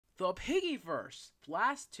The Piggyverse,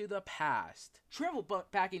 blast to the past. Travel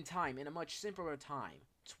back in time in a much simpler time.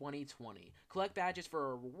 2020. Collect badges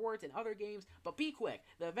for rewards and other games, but be quick.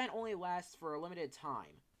 The event only lasts for a limited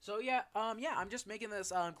time. So yeah, I'm just making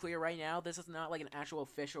this clear right now. This is not like an actual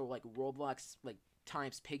official like Roblox like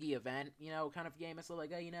times Piggy event, you know, kind of game and stuff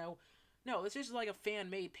like that, you know. No, it's just like a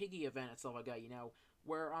fan-made Piggy event and stuff like that, you know,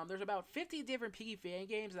 where there's about 50 different Piggy fan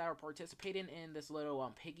games that are participating in this little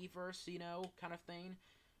Piggyverse, you know, kind of thing.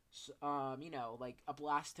 You know, like a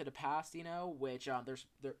blast to the past, you know, which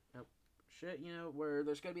shit, you know, where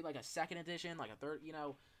there's gonna be like a second edition, like a third, you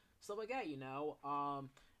know, stuff like that, you know.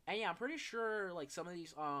 And yeah, I'm pretty sure like some of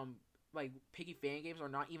these like Piggy fan games are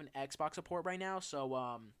not even Xbox support right now,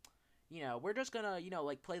 so you know, we're just gonna, you know,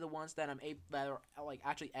 like play the ones that that are like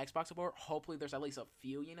actually Xbox support. Hopefully, there's at least a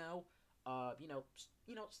few, you know,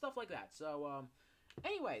 stuff like that. So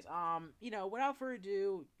anyways, you know, without further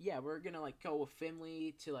ado, yeah, we're gonna like go with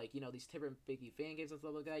Finley to like, you know, these different Piggy fan games and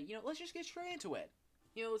stuff like that. You know, let's just get straight into it.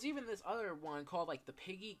 You know, there's even this other one called like the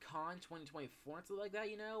Piggy Con 2024 and stuff like that.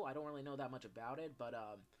 You know, I don't really know that much about it, but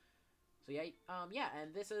so yeah, yeah,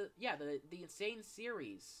 and this is yeah the Insane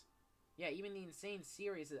series. Yeah, even the Insane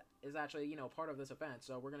series is actually, you know, part of this event,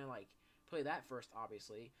 so we're gonna, like, play that first,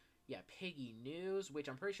 obviously. Yeah, Piggy News, which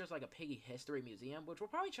I'm pretty sure is, like, a Piggy History Museum, which we'll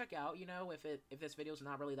probably check out, you know, if this video's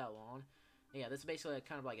not really that long. Yeah, this is basically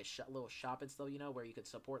kind of like a little shop and stuff, you know, where you could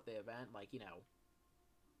support the event, like, you know.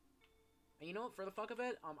 And you know what, for the fuck of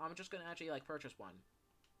it, I'm just gonna actually, like, purchase one.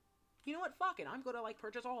 You know what, fuck it, I'm gonna, like,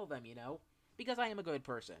 purchase all of them, you know, because I am a good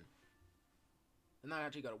person. I'm not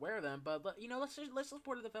actually gonna wear them, but you know, let's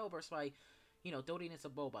support the developers by, you know, donating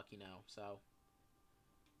some Bobuck, you know. So,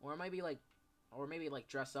 or maybe like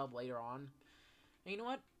dress up later on. And you know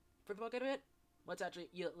what? For the fuck of it, let's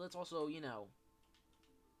also, you know,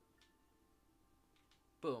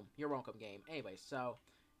 boom, you're welcome, game. Anyway, so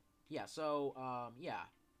yeah, yeah.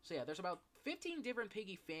 So yeah, there's about 15 different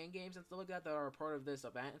Piggy fan games and stuff like that that are a part of this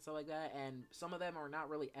event and stuff like that, and some of them are not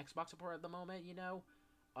really Xbox support at the moment, you know.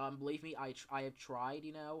 Believe me, I have tried,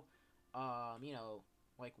 you know. You know,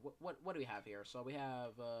 like, what do we have here? So we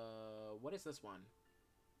have, what is this one?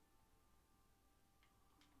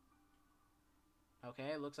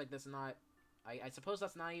 Okay, it looks like this is not, I suppose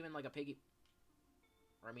that's not even, like, a Piggy,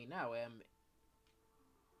 or, I mean, no,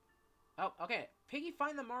 oh, okay, Piggy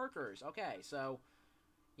Find the Markers, okay, so,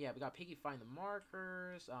 yeah, we got Piggy Find the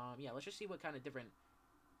Markers, yeah, let's just see what kind of different,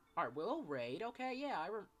 alright, Willow Raid, okay, yeah,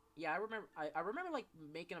 I remember, I remember, like,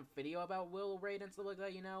 making a video about Willow Raid and stuff like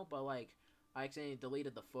that, you know, but, like, I accidentally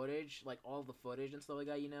deleted the footage, like, all the footage and stuff like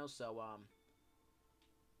that, you know, so,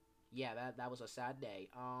 yeah, that was a sad day.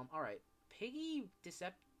 Alright, Piggy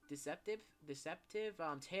Deceptive,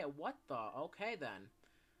 Tale, what the, okay, then.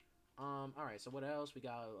 Alright, so what else? We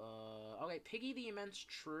got, okay, Piggy the Immense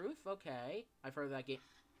Truth, okay, I've heard of that game.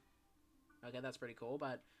 Okay, that's pretty cool,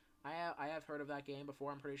 but I have heard of that game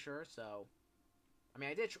before, I'm pretty sure, so... I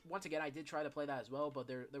mean, once again, I did try to play that as well, but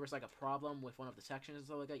there was, like, a problem with one of the sections and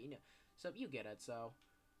stuff like that, you know, so you get it, so,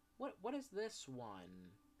 what is this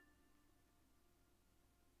one?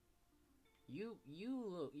 You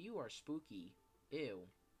are spooky. Ew.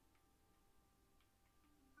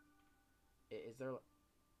 Is there...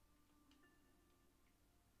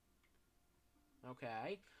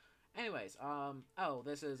 Okay. Anyways, oh,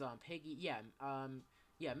 this is, Piggy, yeah,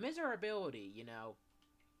 yeah, Miserability, you know.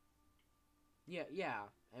 Yeah,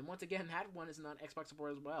 and once again, that one is not Xbox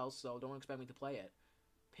support as well, so don't expect me to play it.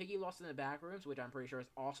 Piggy Lost in the Backrooms, which I'm pretty sure is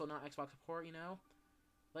also not Xbox support, you know?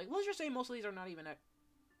 Like, let's just say most of these are not even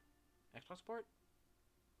Xbox support?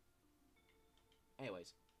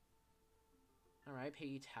 Anyways. Alright,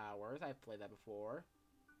 Piggy Towers, I've played that before.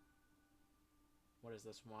 What is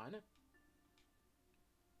this one?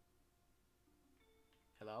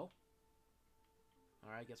 Hello?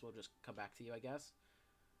 Alright, I guess we'll just come back to you, I guess.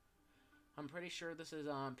 I'm pretty sure this is,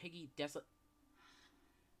 Piggy Desolate...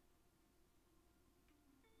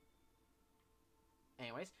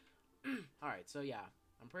 Anyways. Alright, so yeah.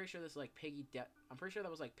 I'm pretty sure this is, like, I'm pretty sure that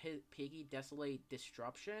was, like, Piggy Desolate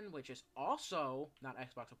Disruption, which is also not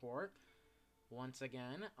Xbox support. Once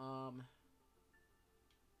again,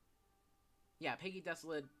 yeah, Piggy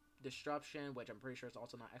Desolate Disruption, which I'm pretty sure is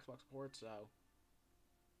also not Xbox support, so...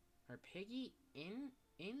 Or Piggy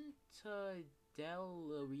into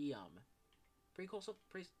Delirium. Pretty cool,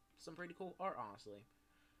 some pretty cool art, honestly.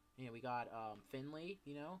 Yeah, we got, Finley,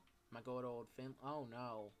 you know? My good old oh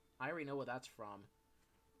no. I already know what that's from.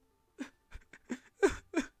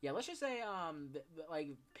 Yeah, let's just say,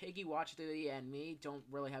 like, Piggy Watch Duty and me don't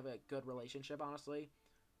really have a good relationship, honestly.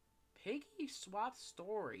 Piggy Swap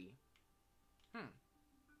Story.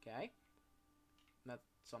 Okay.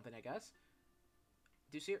 something, I guess.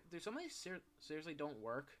 Do some of these seriously don't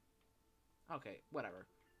work? Okay, whatever.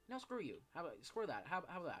 No, screw you. How about screw that? How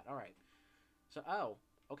about that? All right. So, oh,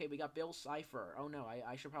 okay, we got Bill Cipher. Oh no,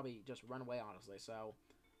 I should probably just run away, honestly. So,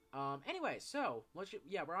 anyway, so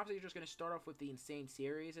yeah, we're obviously just gonna start off with the insane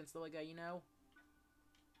series and stuff like that, you know.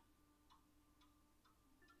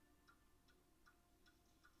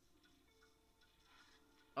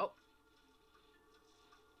 Oh,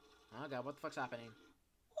 oh god, what the fuck's happening?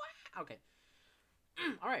 What? Okay.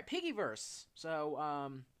 All right, Piggyverse. So,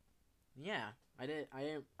 yeah, I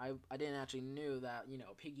didn't actually knew that, you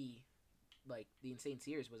know, Piggy, like the insane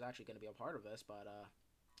series was actually gonna be a part of this, but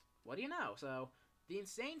what do you know? So, the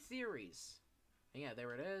insane series. And yeah,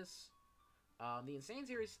 there it is. The Insane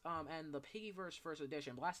Series and the Piggyverse First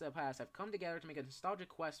Edition, Blast of the Past, have come together to make a nostalgic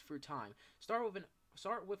quest through time. Start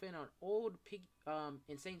within an old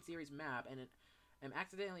Insane Series map and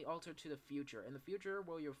accidentally altered to the future. In the future,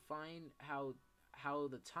 where you'll find how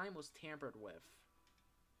the time was tampered with.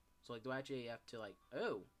 So like, do I actually have to like?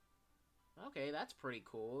 Oh, okay, that's pretty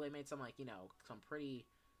cool. They made some like, you know, some pretty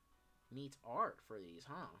neat art for these,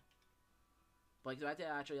 huh? Like, do I have to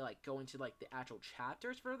actually like go into like the actual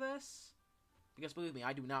chapters for this? Because believe me,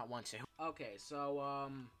 I do not want to. Okay, so,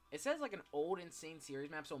 it says like an old Insane Series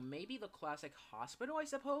map, so maybe the classic hospital, I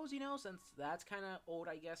suppose, you know, since that's kind of old,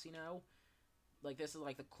 I guess, you know. Like, this is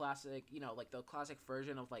like the classic, you know, like the classic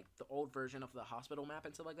version of like the old version of the hospital map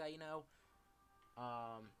and stuff like that, you know.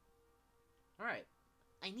 Alright.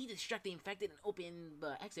 I need to distract the infected and open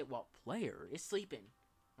the exit while player is sleeping.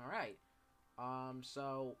 Alright.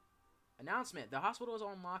 So, announcement. The hospital is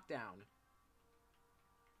on lockdown.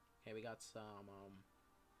 Okay, we got some,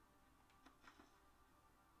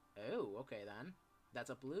 oh, okay then.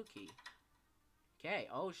 That's a blue key. Okay,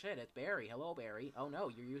 oh shit, it's Barry. Hello, Barry. Oh no,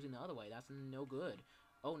 you're using the other way. That's no good.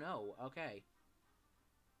 Oh no, okay.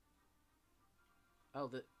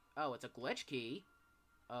 Oh, oh, it's a glitch key.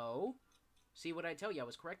 Oh. See what I tell you, I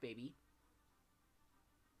was correct, baby.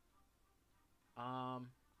 Oh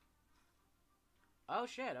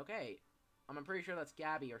shit, okay. I'm pretty sure that's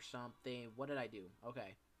Gabby or something. What did I do?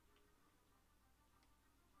 Okay.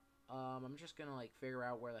 I'm just gonna, like, figure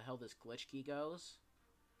out where the hell this glitch key goes.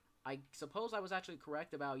 I suppose I was actually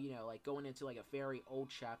correct about, you know, like, going into, like, a very old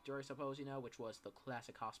chapter, I suppose, you know, which was the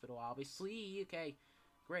classic hospital, obviously. Okay,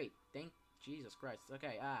 great. Thank Jesus Christ.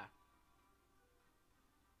 Okay,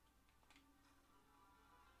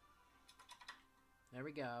 there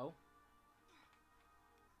we go.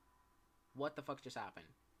 What the fuck just happened?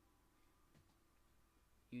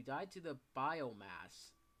 You died to the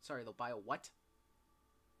biomass. Sorry, the bio what?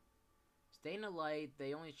 Stay in the light,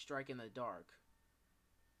 they only strike in the dark.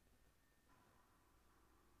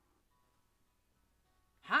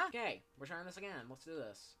 Huh? Okay, we're trying this again. Let's do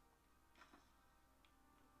this.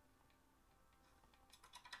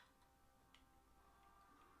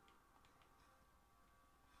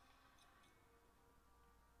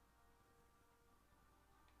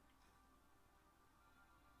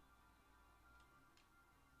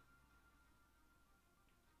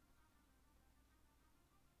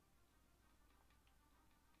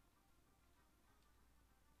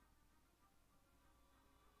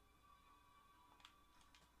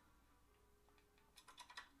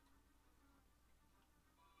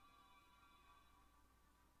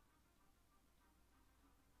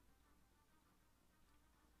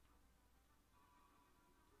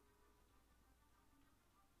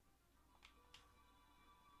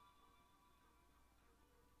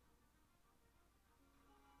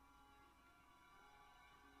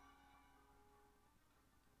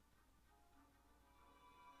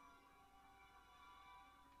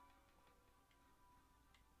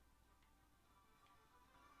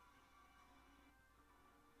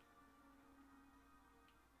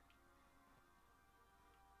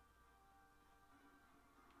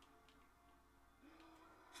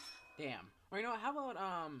 Damn. Or you know what, how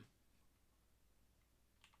about,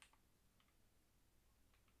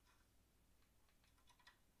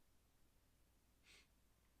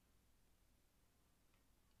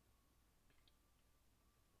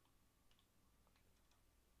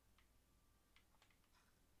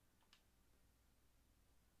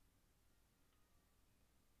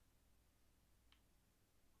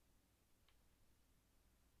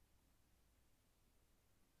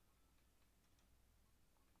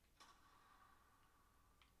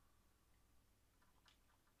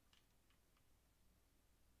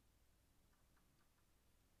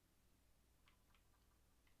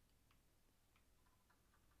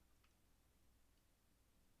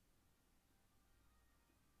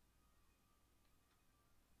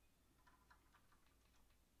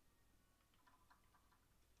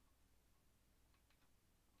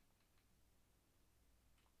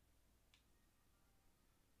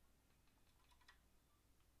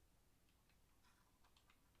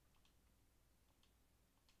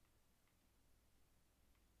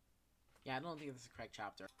 Yeah, I don't think this is the correct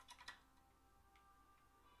chapter.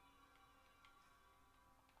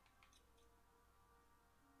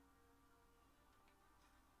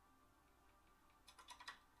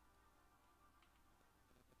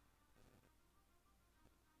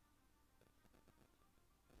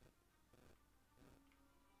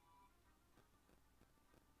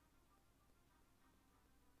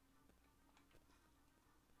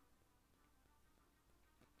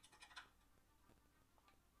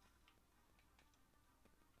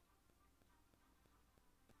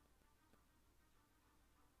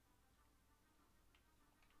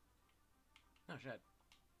 Oh, shit.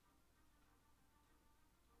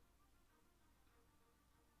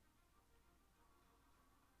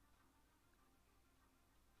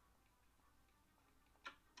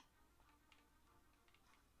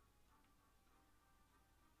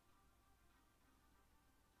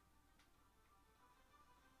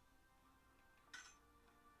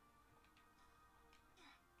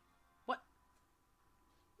 What?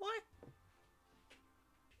 What?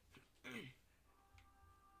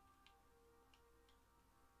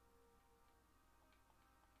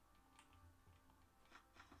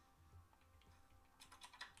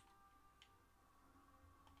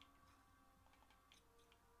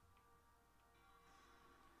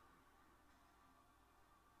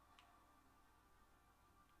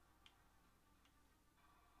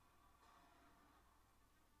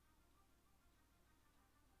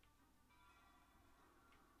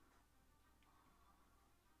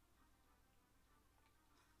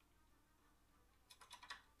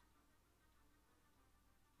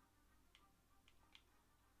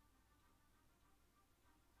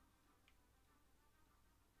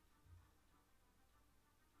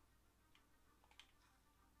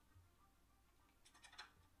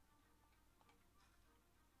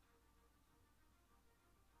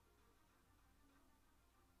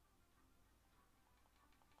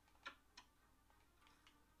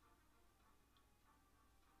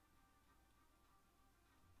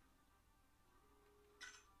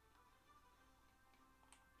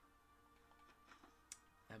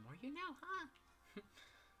 Them are you now, huh?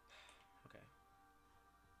 Okay.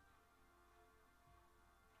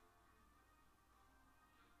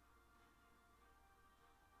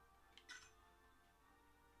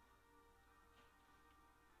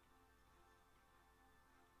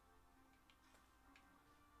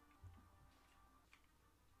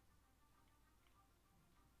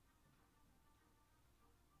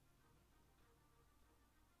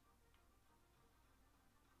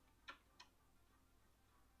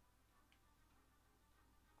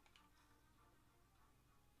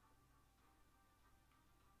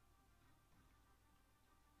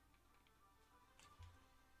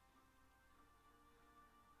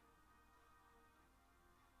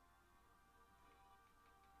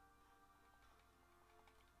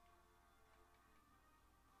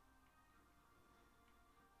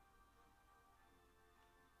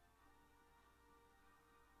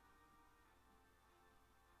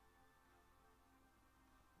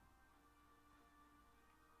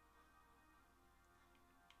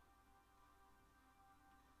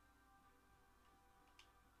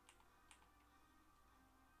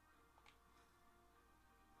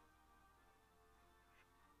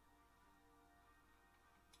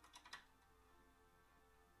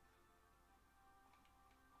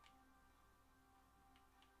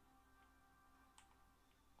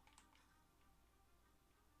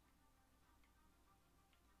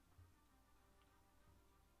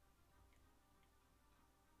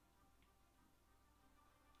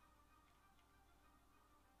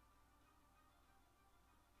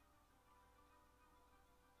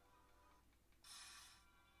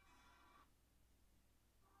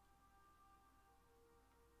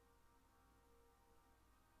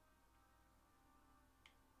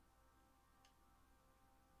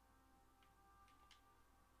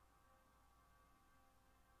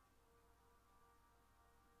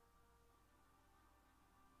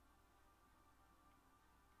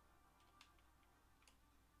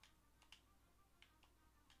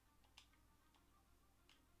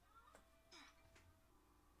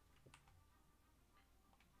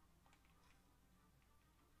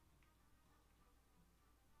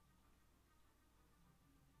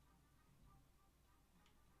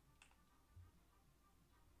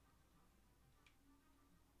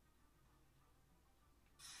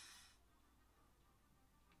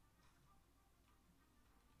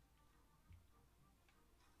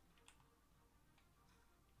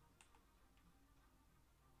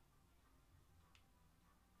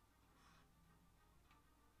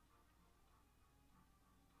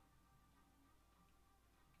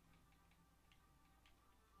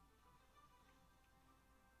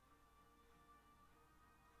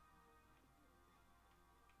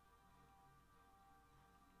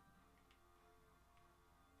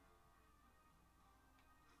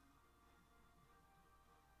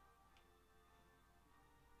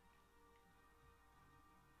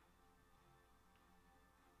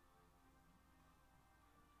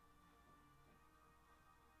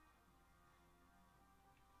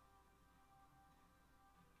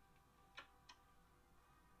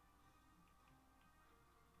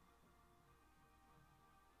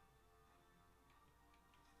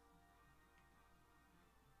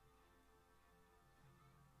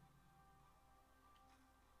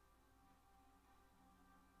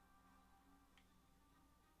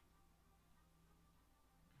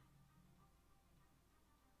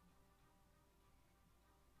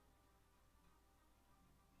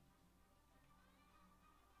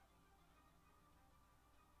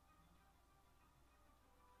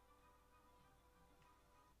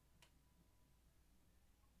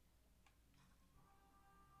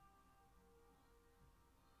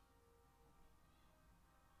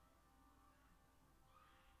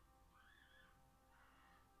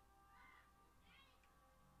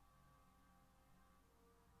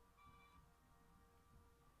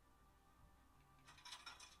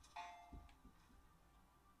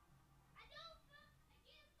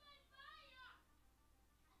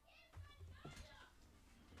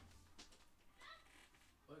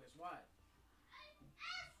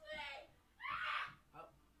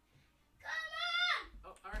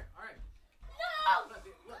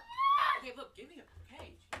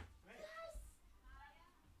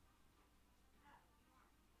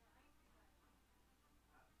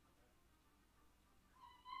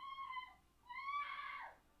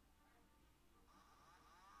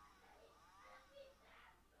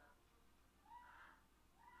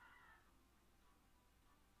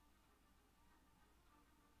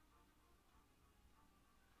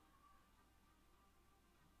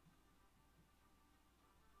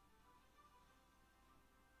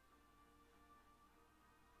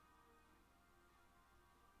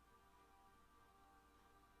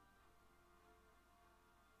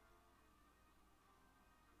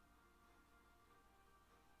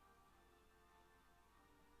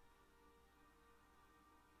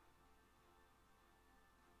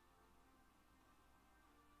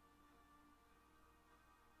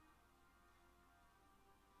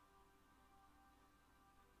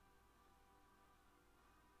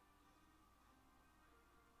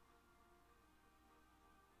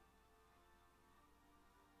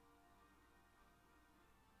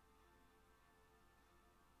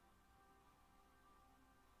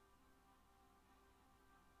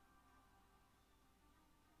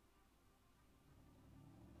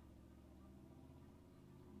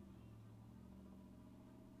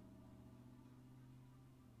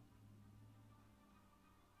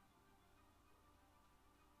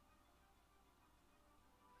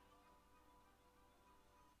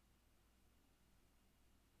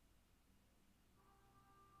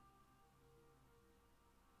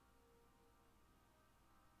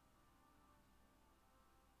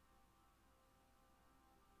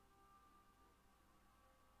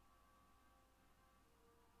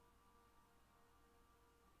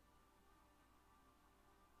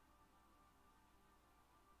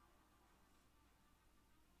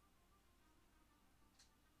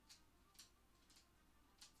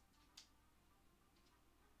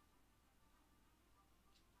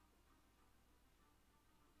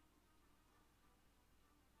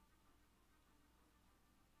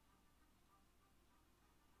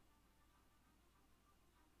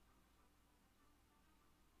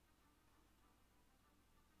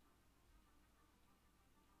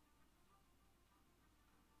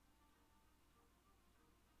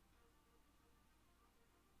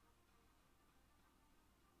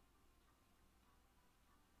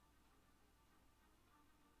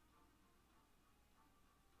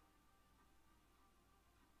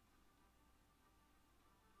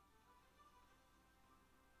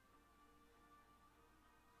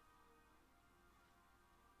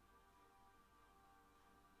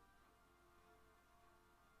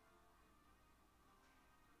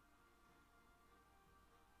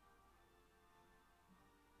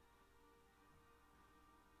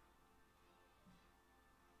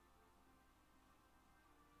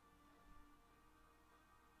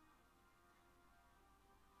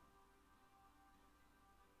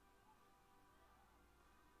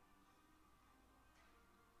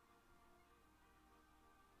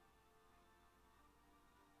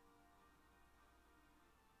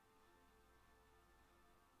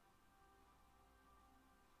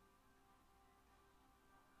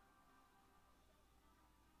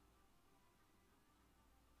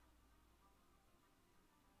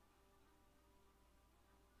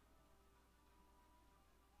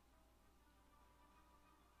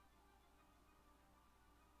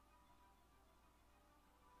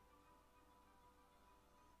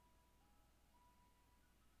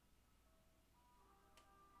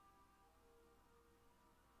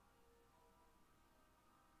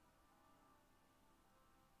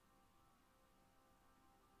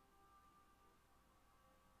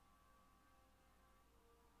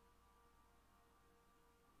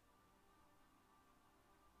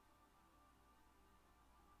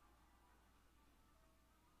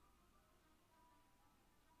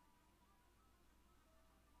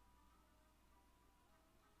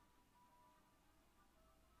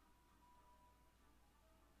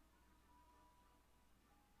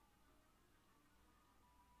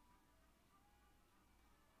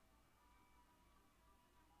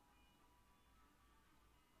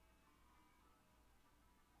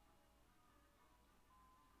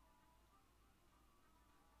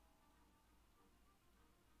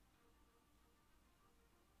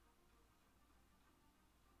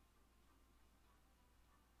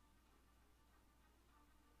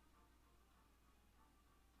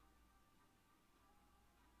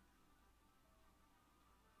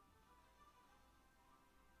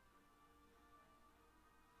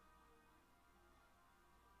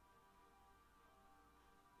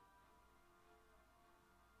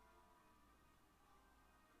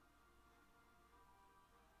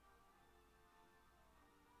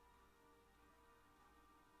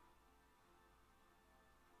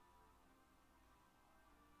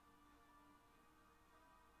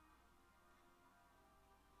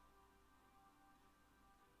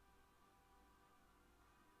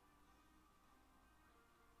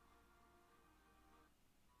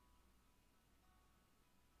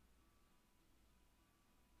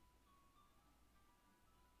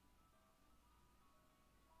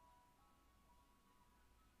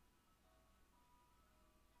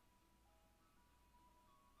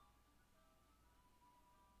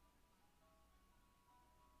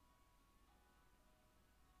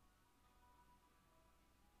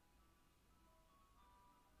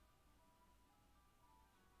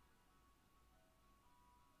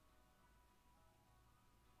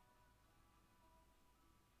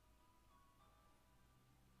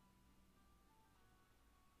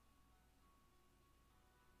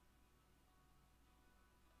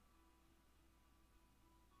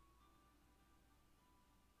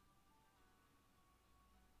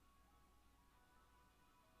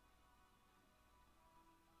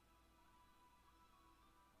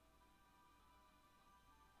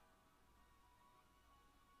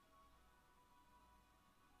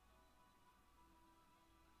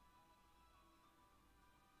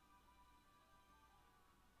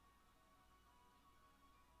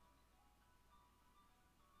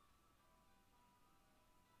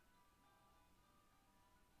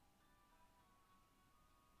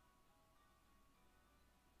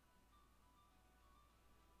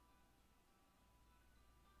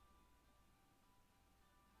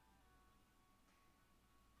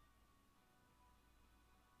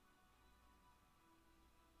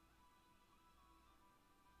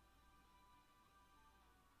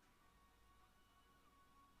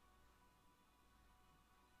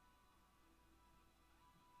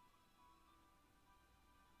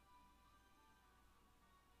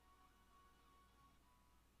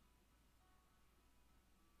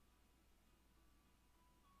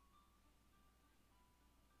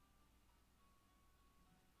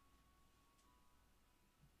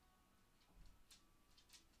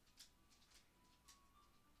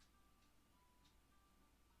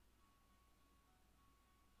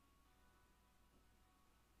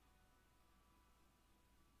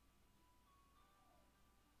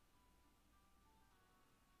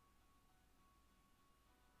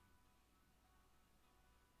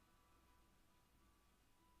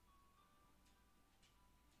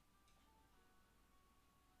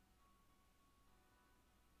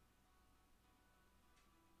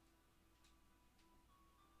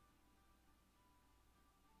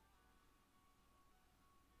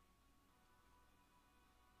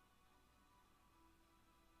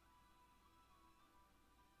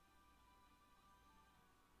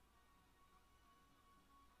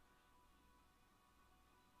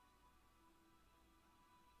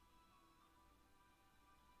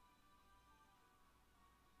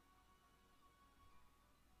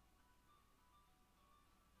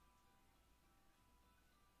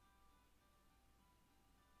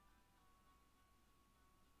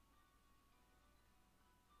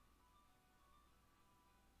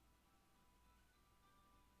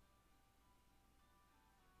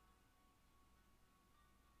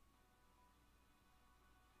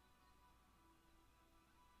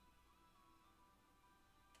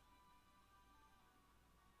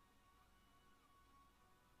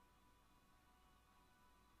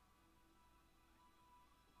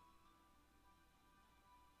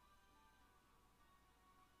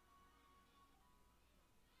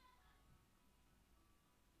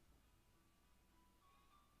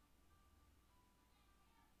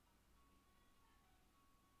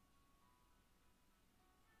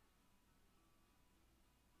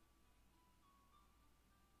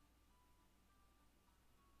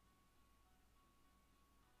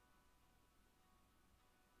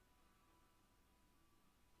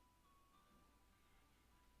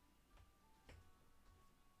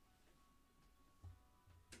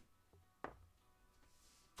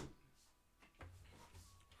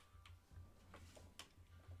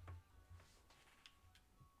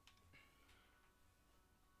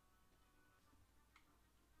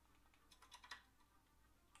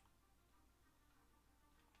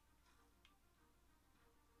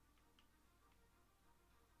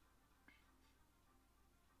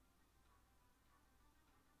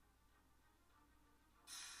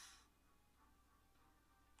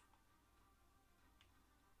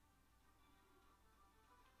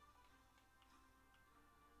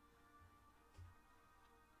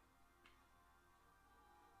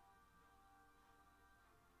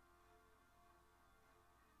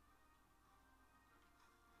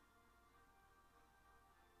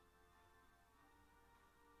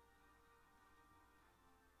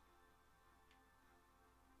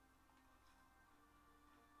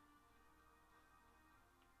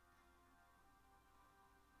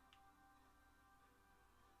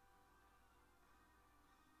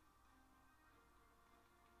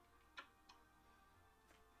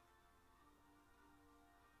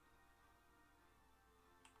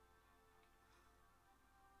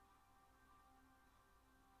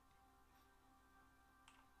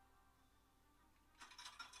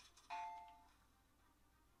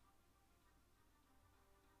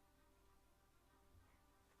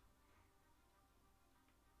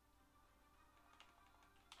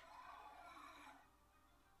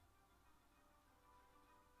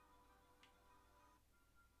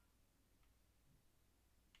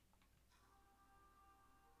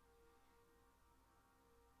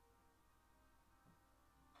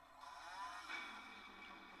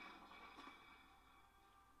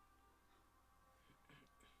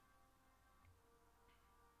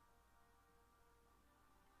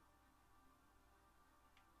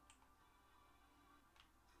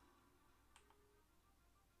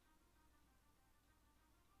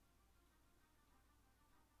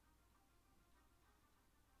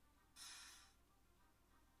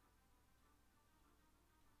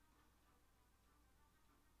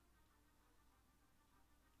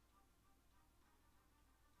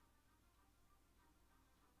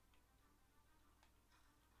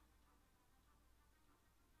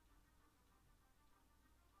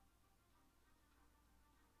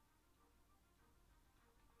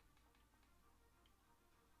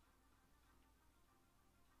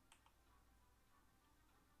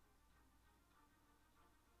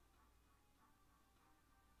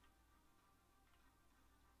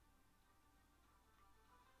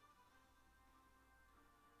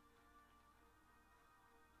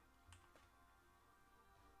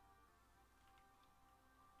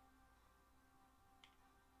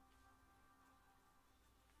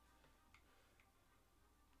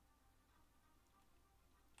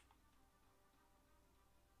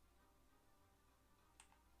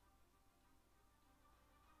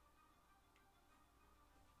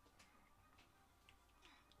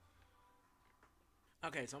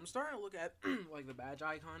 Okay, so I'm starting to look at like the badge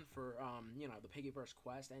icon for you know, the Piggyverse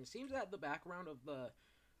quest, and it seems that the background of the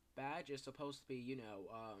badge is supposed to be, you know,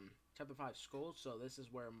 chapter 5 skulls, so this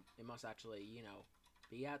is where it must actually, you know,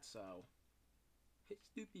 be at, so it's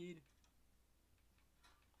stupid.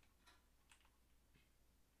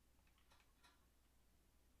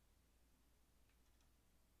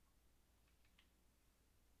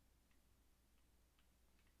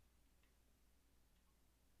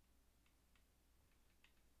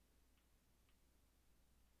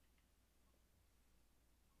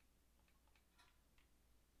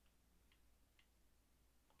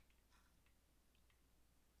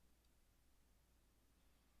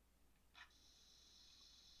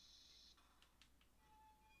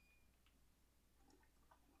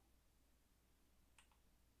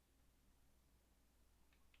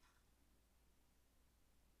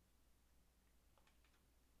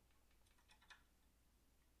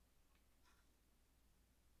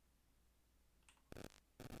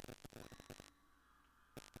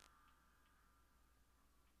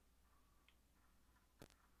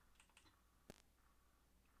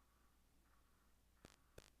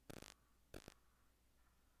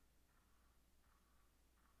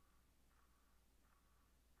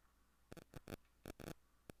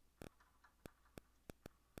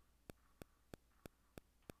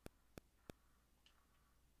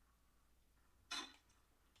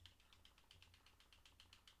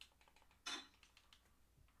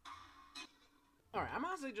 Alright, I'm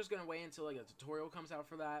honestly just gonna wait until like a tutorial comes out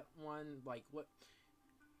for that one. Like what?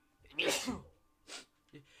 Jesus.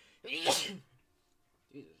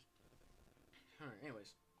 Alright,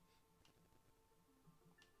 anyways.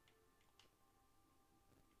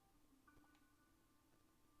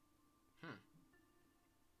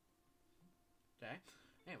 Okay.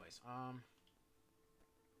 Anyways,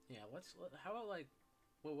 yeah, how about like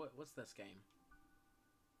what's this game?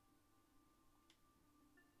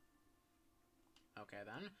 Okay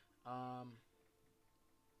then. How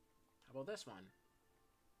about this one?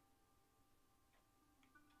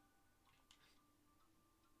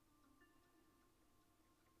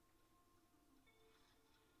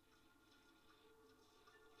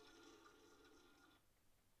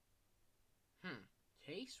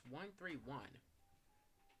 Case 131.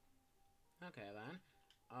 Okay then.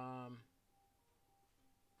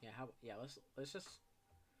 Yeah, let's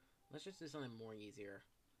just do something more easier.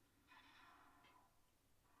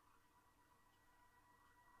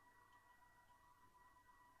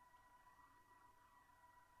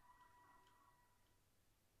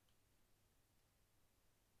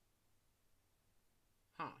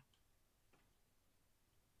 Huh.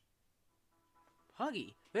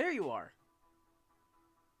 Puggy, there you are.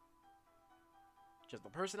 Just the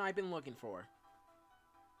person I've been looking for.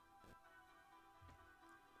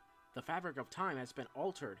 The fabric of time has been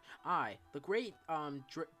altered. I, the great,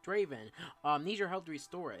 Draven, need your help to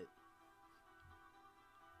restore it.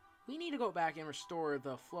 We need to go back and restore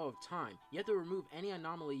the flow of time. You have to remove any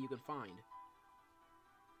anomaly you can find.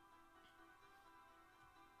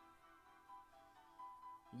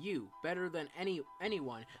 You, better than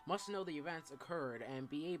anyone, must know the events occurred and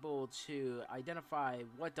be able to identify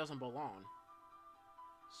what doesn't belong.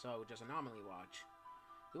 So, just anomaly watch.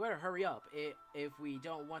 We better hurry up if we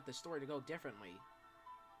don't want the story to go differently.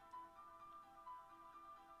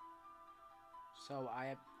 So,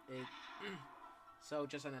 so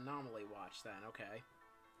just an anomaly watch then, okay.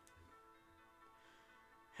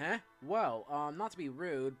 Huh? Well, not to be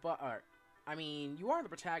rude, but, I mean, you are the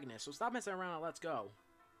protagonist, so stop messing around and let's go.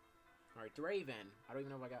 Alright, Draven. I don't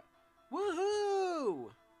even know if I got...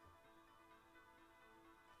 Woohoo!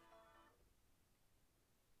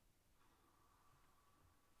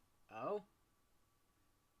 Oh?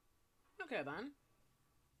 Okay, then.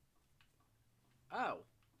 Oh.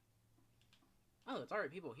 Oh, there's already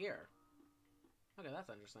people here. Okay, that's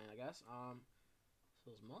interesting, I guess.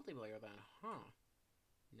 So it's multiplayer then, huh?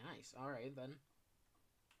 Nice. Alright, then.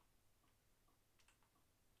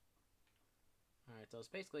 Alright, so it's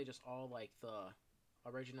basically just all, like, the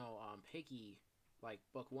original, Piggy, like,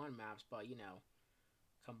 Book 1 maps, but, you know,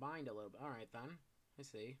 combined a little bit. Alright, then. I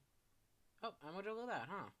see. Oh, and what'd you look at that,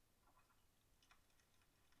 huh?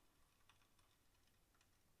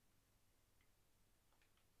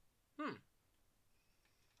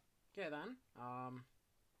 Okay, then.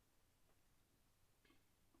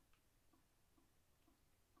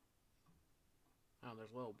 Oh,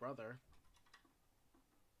 there's little brother.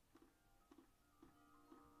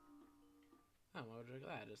 Oh, what would you look at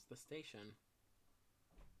that? It's the station.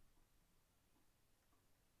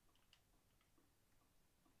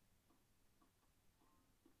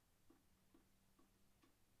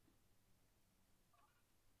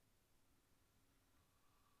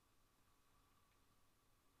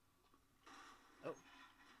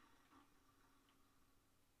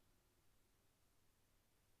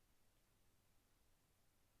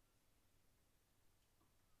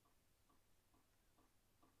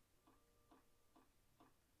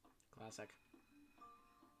 classic.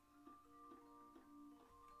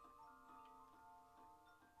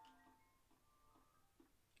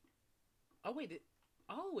 Oh wait,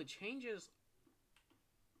 oh, it changes.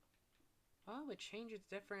 Oh, it changes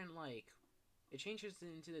different, like, it changes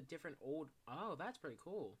into the different old. Oh, that's pretty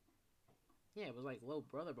cool. Yeah, it was like little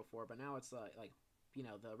brother before, but now it's like you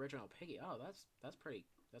know, the original Piggy. Oh, that's pretty.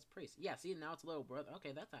 That's pretty. Yeah, see, now it's little brother.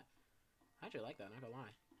 Okay, that's that. I actually like that. Not gonna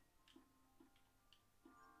lie.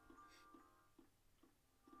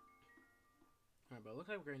 Alright, but it looks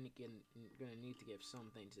like we're gonna need to give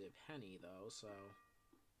something to Penny though. So.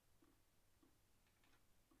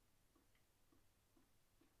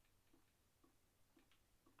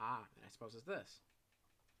 Ah, and I suppose it's this.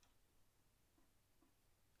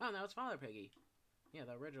 Oh, now it's Father Piggy. Yeah,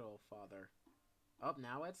 the original father. Oh,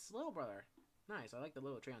 now it's little brother. Nice, I like the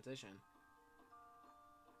little transition.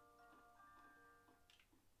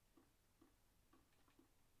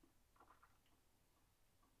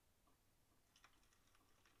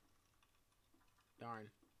 Darn.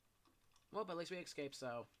 Well, but at least we escaped,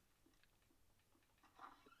 so...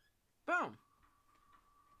 Boom!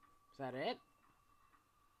 Is that it?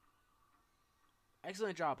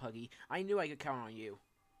 Excellent job, Puggy. I knew I could count on you.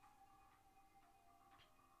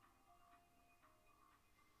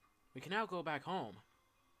 We can now go back home.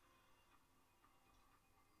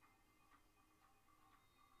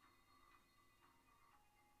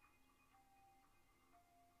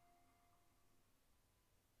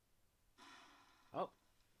 Oh.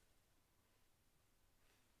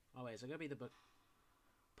 Oh, wait, is it gonna be the book?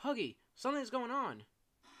 Puggy! Something's going on!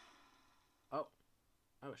 Oh.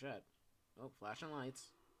 Oh, shit. Oh, flashing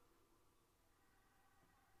lights.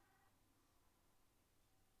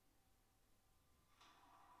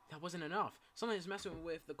 That wasn't enough. Something's messing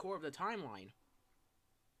with the core of the timeline.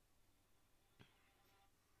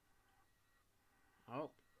 Oh.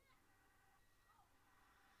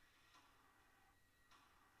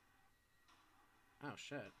 Oh,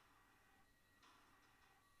 shit.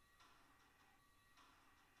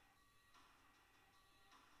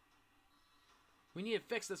 We need to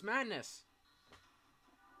fix this madness!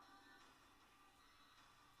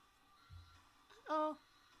 Oh.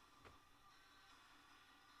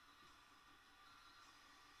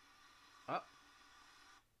 Oh.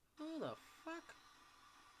 Who the fuck?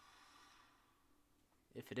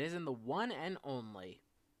 If it isn't the one and only.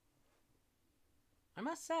 I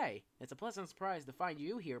must say, it's a pleasant surprise to find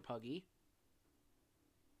you here, Puggy.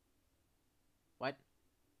 What?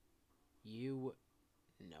 You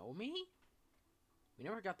know me? We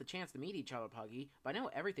never got the chance to meet each other, Puggy, but I know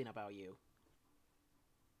everything about you.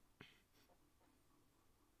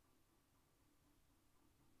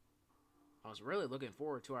 I was really looking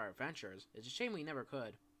forward to our adventures. It's a shame we never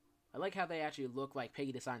could. I like how they actually look like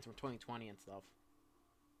Piggy designs from 2020 and stuff.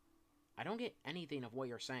 I don't get anything of what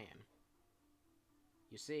you're saying.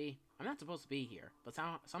 You see, I'm not supposed to be here, but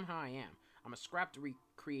somehow I am. I'm a scrapped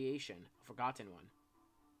recreation, a forgotten one.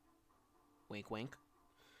 Wink, wink.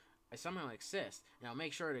 I somehow exist, and I'll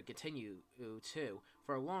make sure to continue to,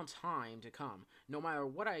 for a long time to come. No matter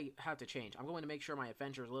what I have to change, I'm going to make sure my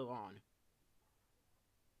adventures live on.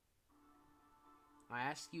 I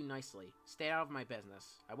ask you nicely, stay out of my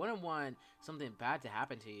business. I wouldn't want something bad to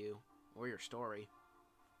happen to you, or your story.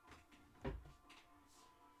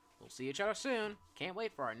 We'll see each other soon. Can't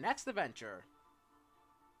wait for our next adventure.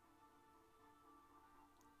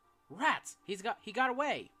 Rats! He got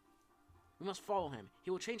away! We must follow him. He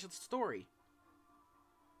will change the story.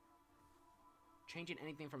 Changing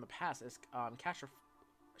anything from the past is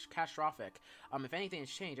catastrophic. If anything is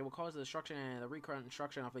changed, it will cause the destruction and the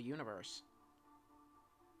reconstruction of the universe.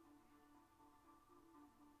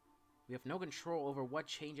 We have no control over what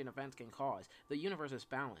change in events can cause. The universe is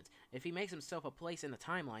balanced. If he makes himself a place in the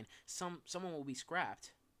timeline, someone will be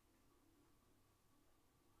scrapped.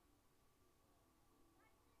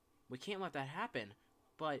 We can't let that happen,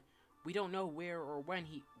 but we don't know where or when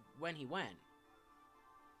he went.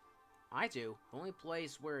 I do. The only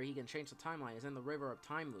place where he can change the timeline is in the River of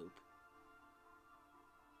Time Loop.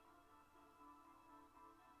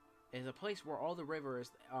 It is a place where all the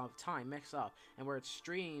rivers of time mix up, and where its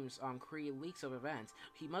streams create leaks of events.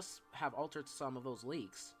 He must have altered some of those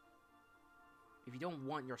leaks. If you don't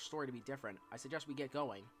want your story to be different, I suggest we get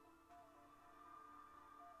going.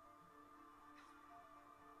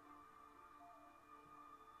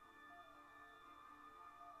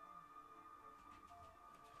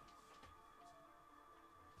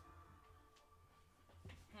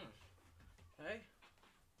 Hey?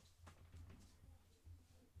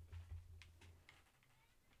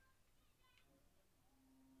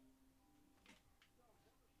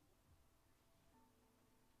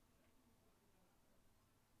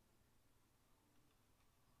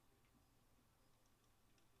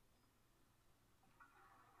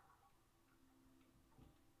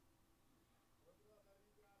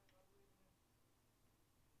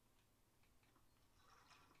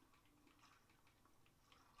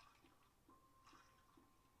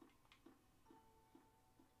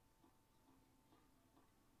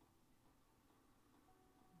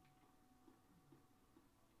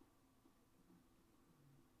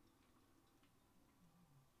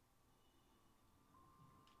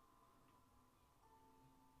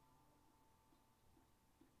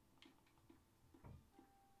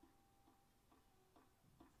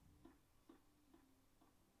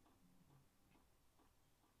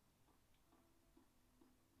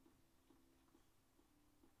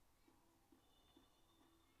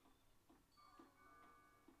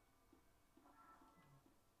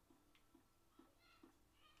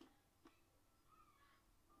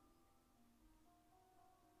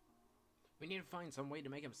 We need to find some way to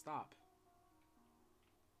make him stop.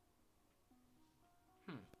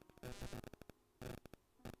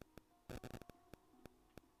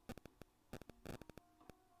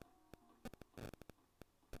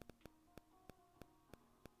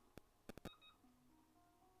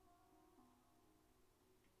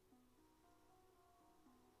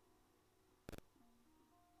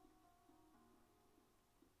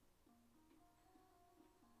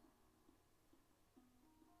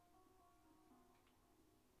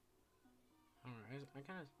 Alright, I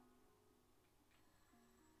kind of...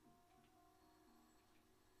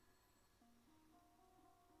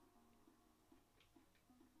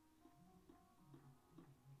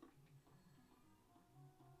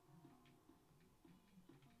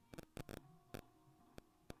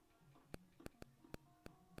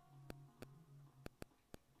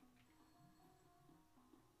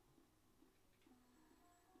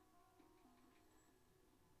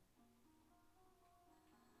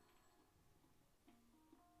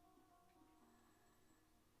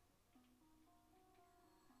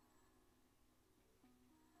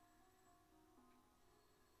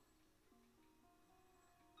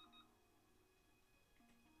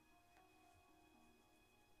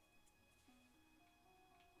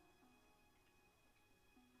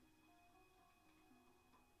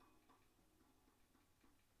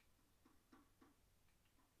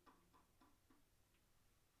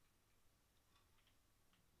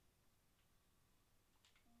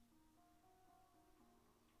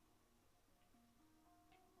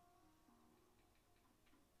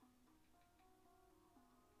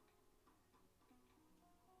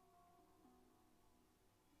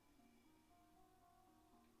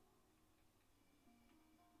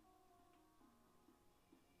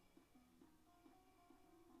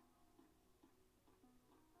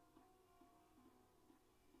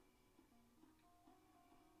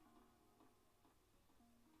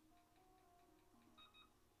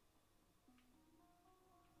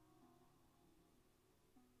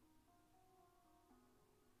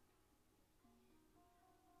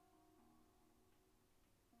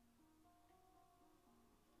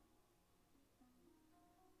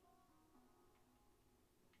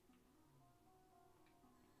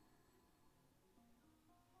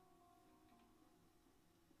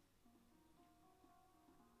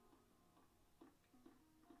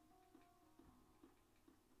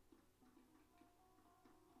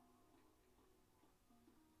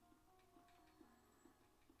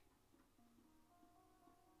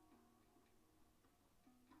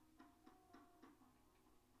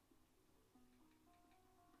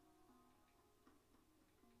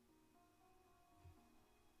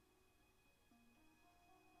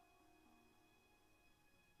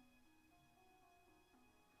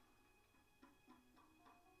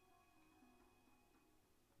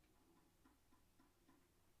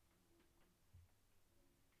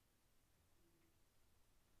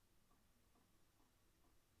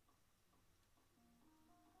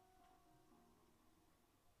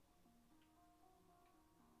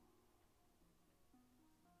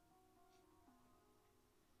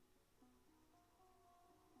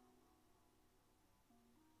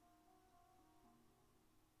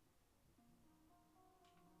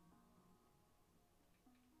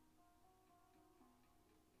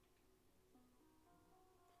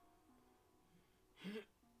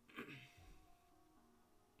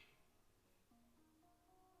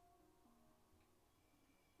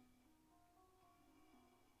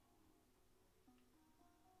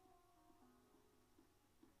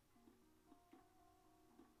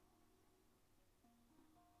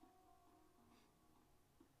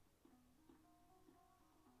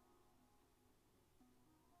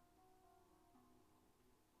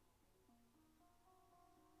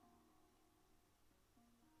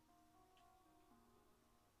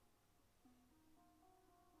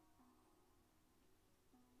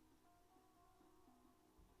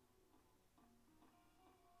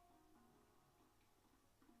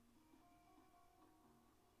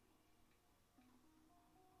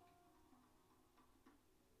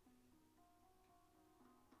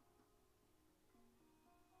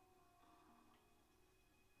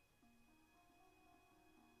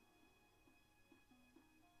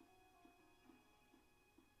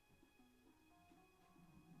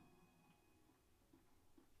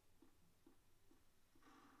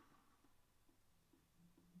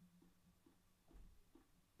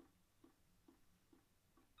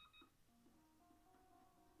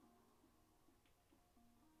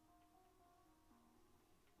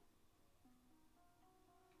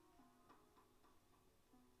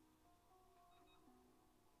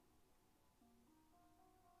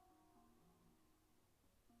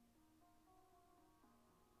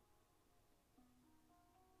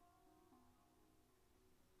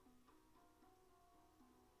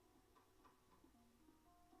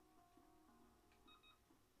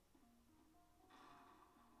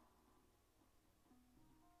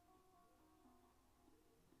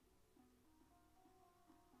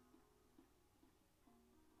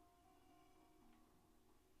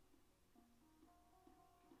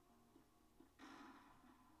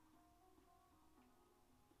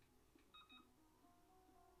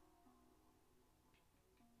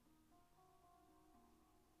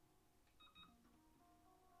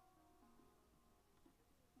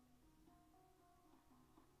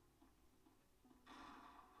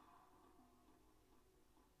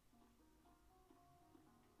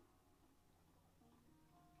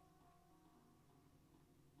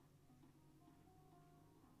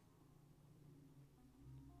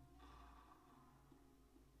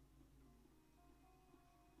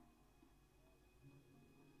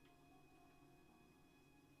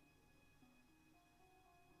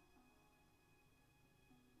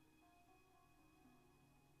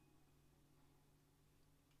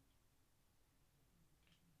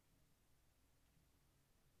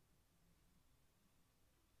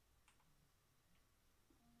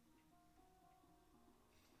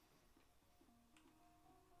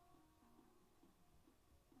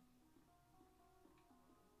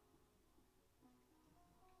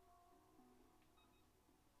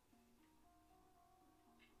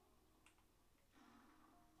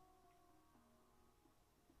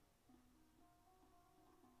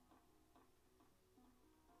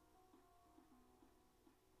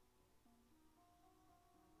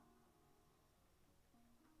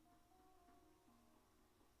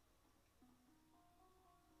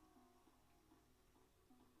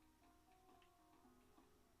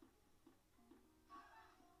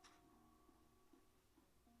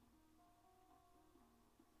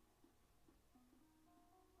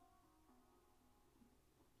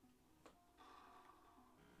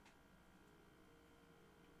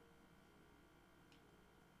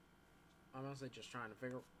 I'm honestly just trying to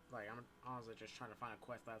figure, like, I'm honestly just trying to find a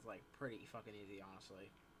quest that's, like, pretty fucking easy, honestly.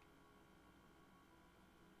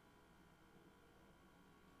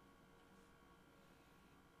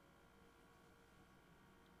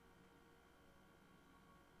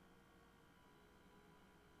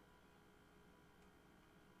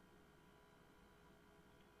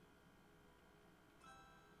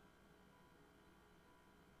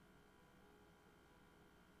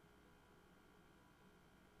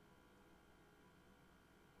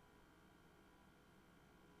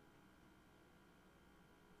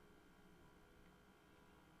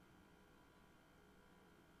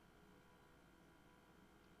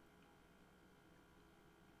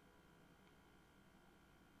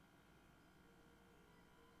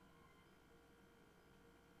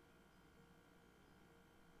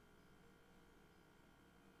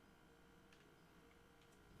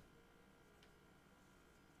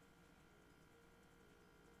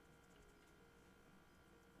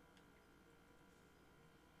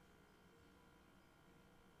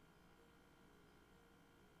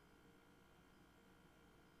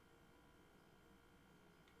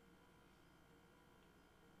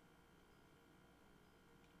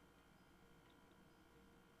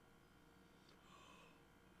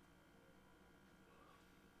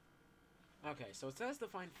 Okay, so it says to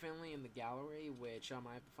find Finley in the gallery, which I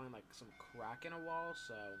have to find like some crack in a wall,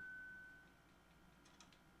 so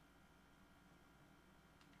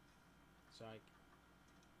I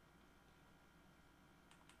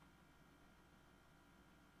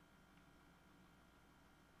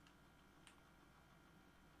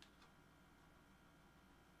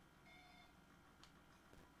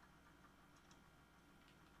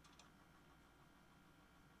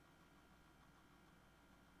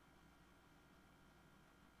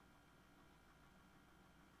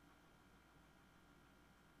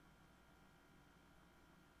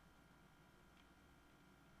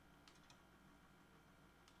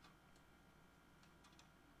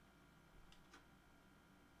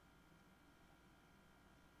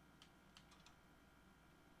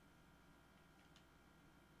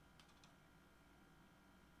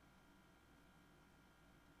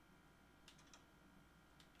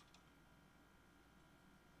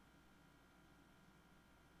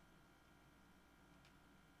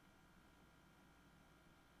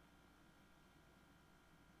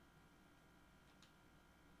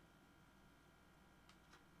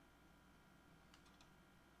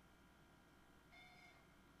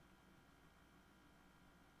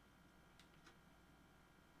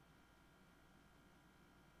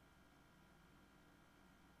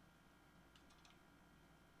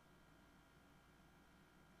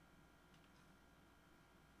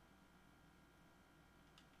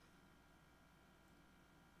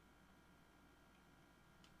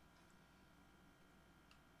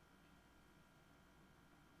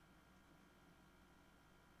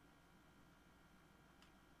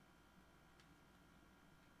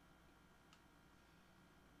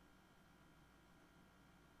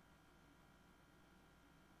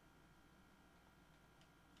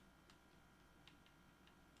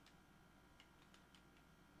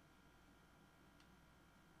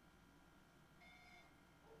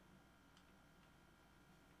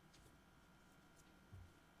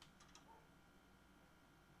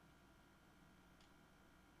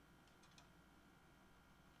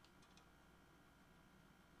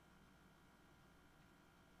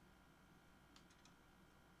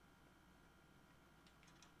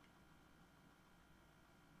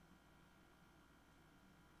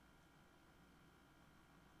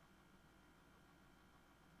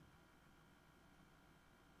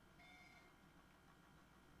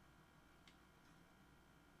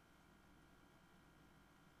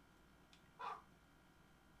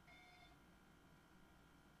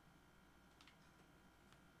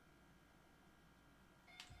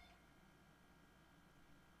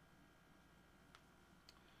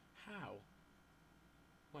how?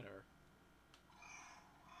 Whatever.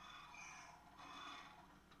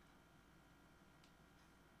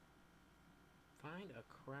 Find a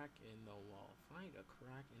crack in the wall. Find a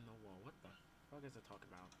crack in the wall. What the fuck is it talking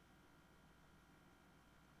about?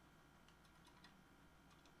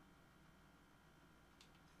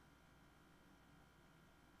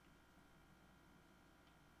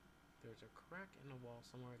 There's a crack in the wall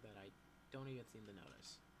somewhere that I don't even seem to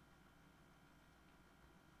notice.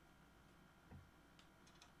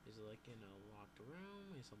 Is it like in a locked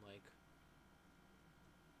room? Is it like...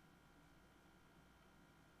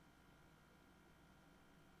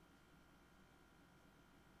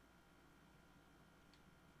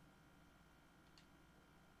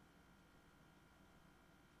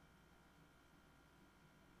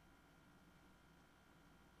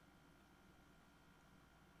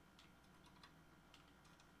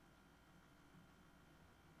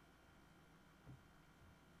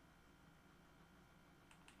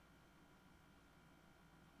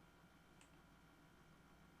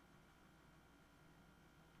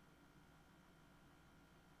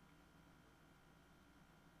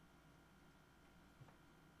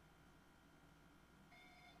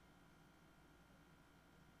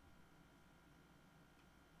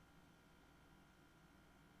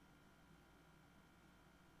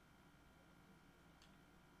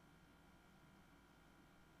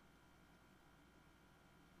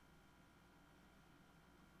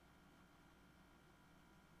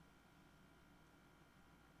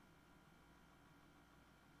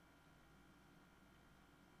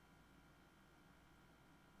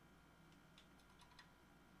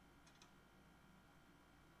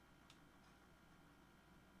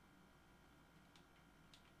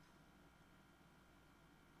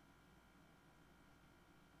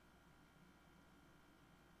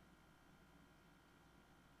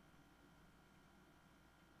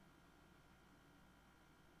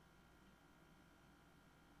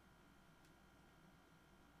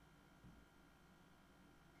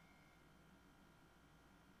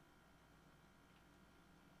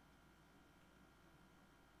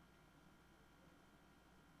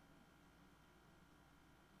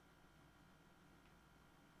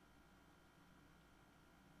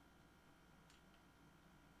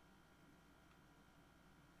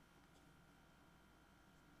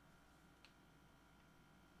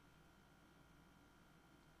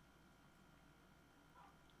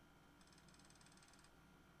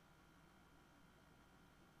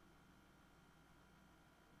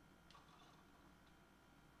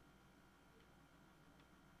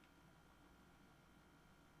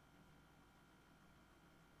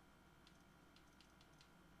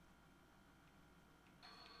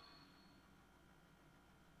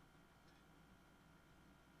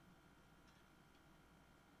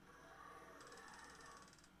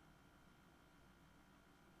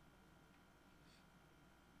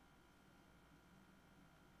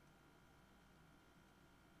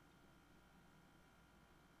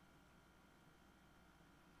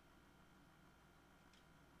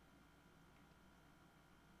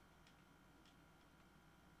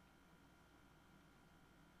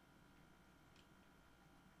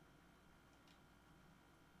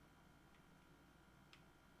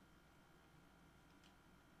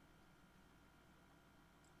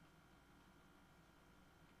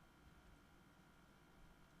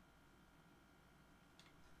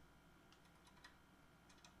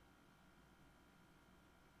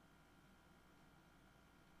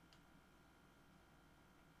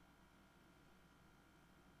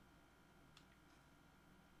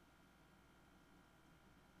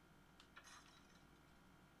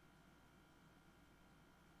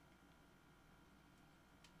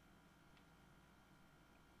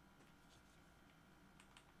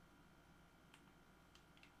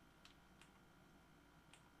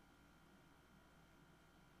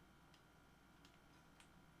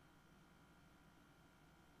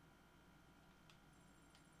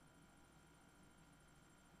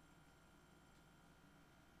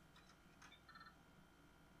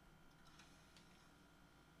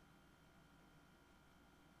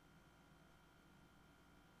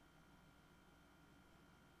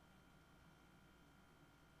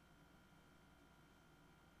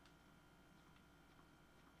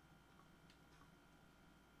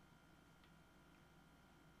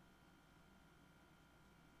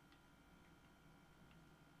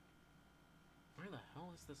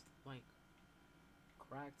 hell is this, like,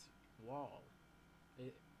 cracked wall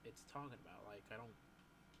it's talking about? Like, I don't...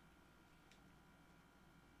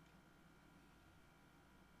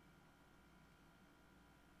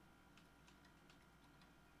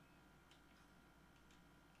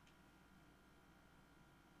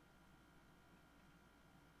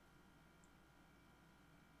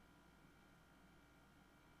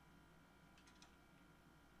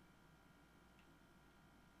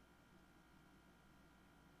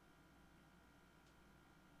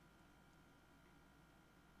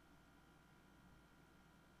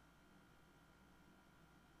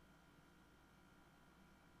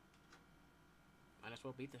 Might as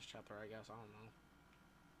well beat this chapter, I guess. I don't know.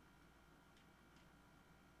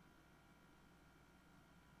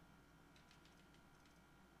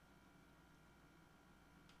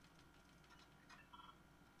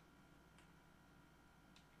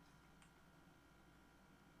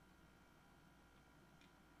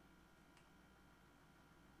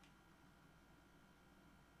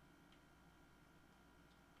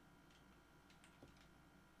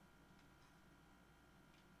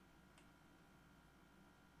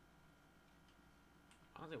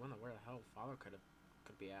 Honestly, I wonder where the hell Father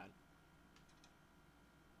could be at.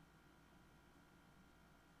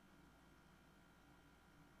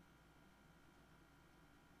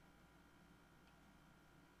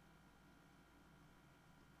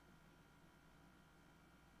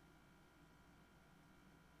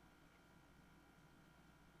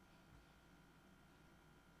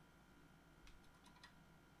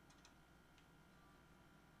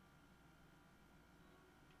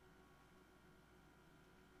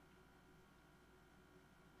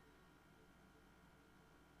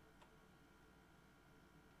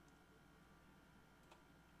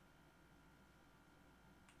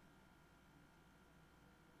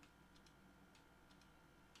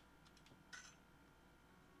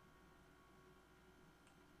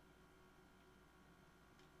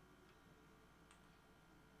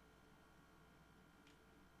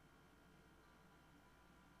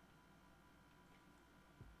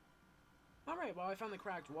 Alright, well, I found the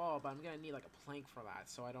cracked wall, but I'm gonna need, like, a plank for that,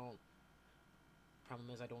 so I don't... Problem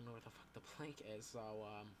is, I don't know where the fuck the plank is, so,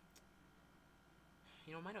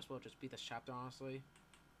 you know, might as well just beat this chapter, honestly.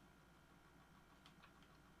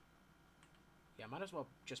 Yeah, might as well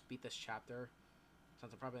just beat this chapter,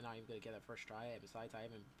 since I'm probably not even gonna get it first try. And besides, I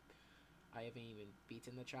haven't even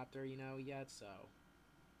beaten the chapter, you know, yet, so...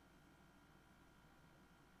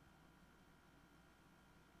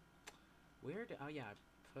 Where did... Oh, yeah,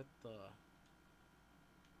 I put the...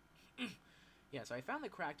 Yeah, so I found the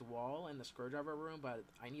cracked wall in the screwdriver room, but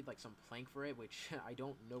I need, like, some plank for it, which I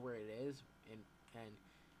don't know where it is. And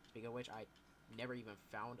speaking of which, I never even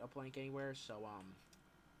found a plank anywhere, so,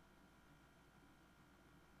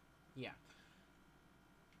 yeah.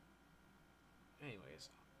 Anyways,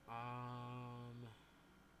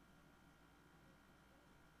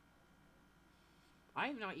 I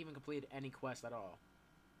have not even completed any quest at all.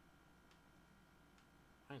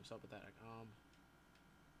 I am so pathetic.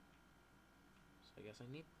 So I guess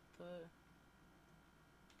I need the...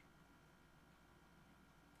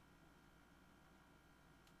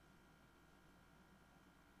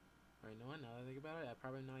 Alright, you know what? Now that I think about it, I'm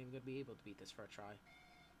probably not even gonna be able to beat this first try.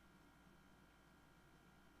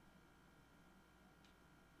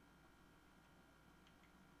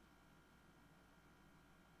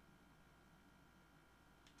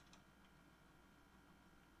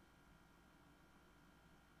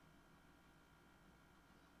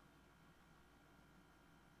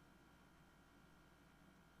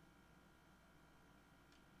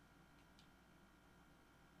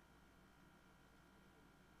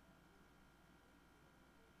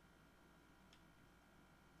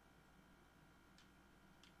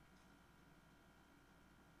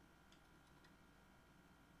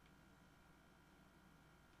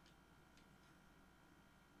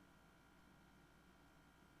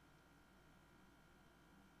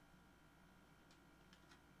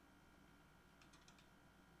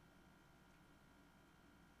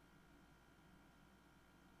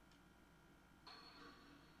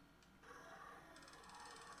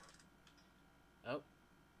 Oh.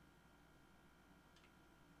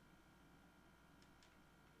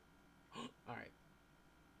 Alright.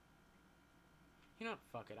 You know what?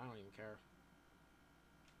 Fuck it. I don't even care.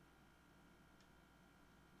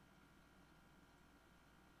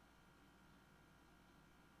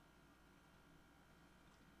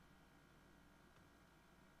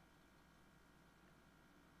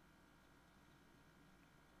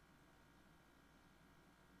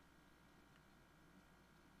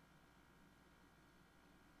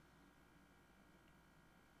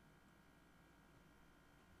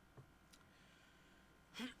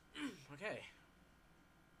 Okay.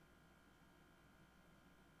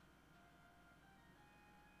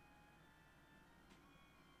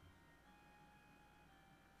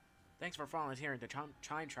 Thanks for volunteering to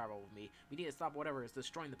time travel with me. We need to stop whatever is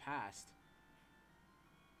destroying the past.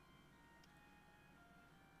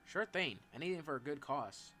 Sure thing. Anything for a good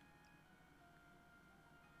cause.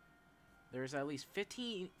 There's at least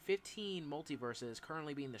 15 multiverses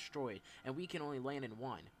currently being destroyed, and we can only land in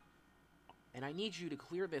one. And I need you to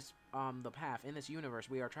clear this, the path in this universe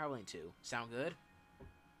we are traveling to. Sound good?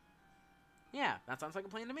 Yeah, that sounds like a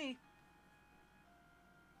plan to me.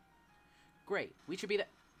 Great. We should be the...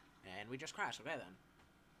 And we just crashed. Okay, then.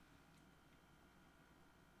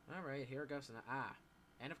 Alright, here goes an... Ah.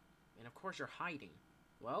 And of course you're hiding.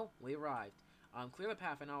 Well, we arrived. Clear the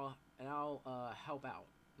path and I'll help out.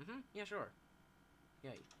 Yeah, sure.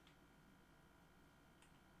 Yay.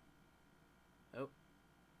 Oh.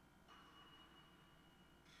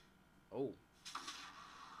 Oh.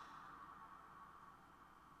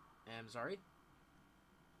 I'm sorry?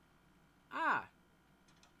 Ah!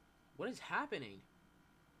 What is happening?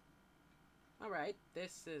 Alright,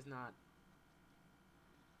 this is not...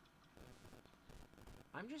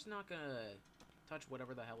 I'm just not gonna touch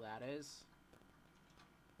whatever the hell that is.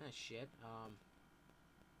 Ah, shit.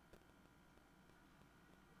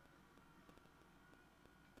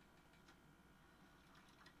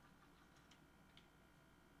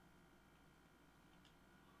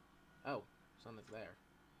 Oh, something's there.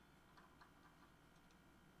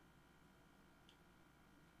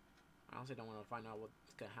 I honestly don't want to find out what's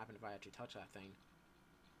gonna happen if I actually touch that thing.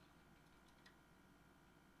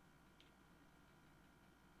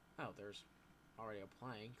 Oh, there's already a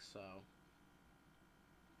plank, so...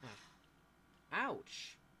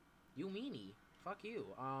 Ouch! You meanie. Fuck you.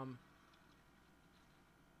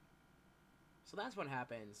 So that's what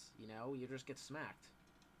happens, you know? You just get smacked.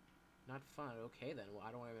 Not fun. Okay, then. Well,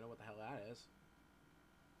 I don't even know what the hell that is.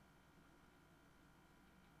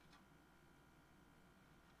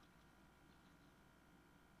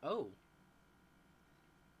 Oh.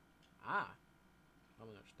 Ah. Oh,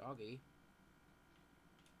 there's doggy.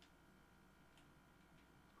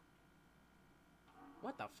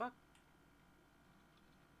 What the fuck?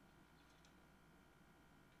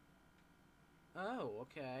 Oh,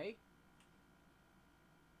 okay.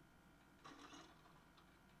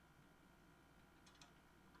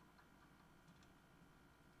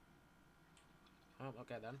 Oh,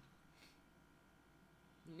 okay then.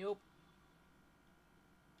 Nope.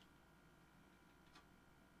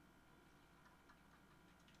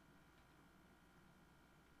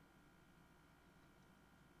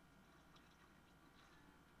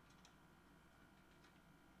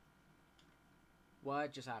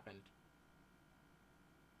 What just happened?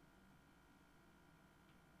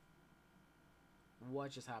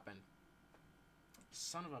 What just happened?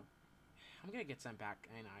 Son of a... I'm gonna get sent back,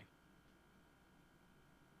 ain't I?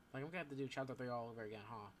 Like, I'm gonna have to do chapter 3 all over again,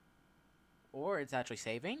 huh? Or it's actually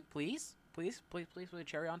saving? Please? Please, please, please, with a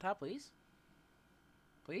cherry on top, please?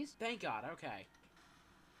 Please? Thank God, okay.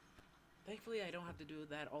 Thankfully, I don't have to do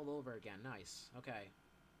that all over again. Nice. Okay.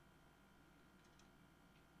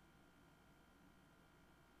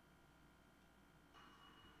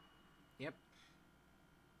 Yep.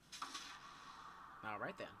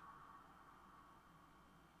 Alright then.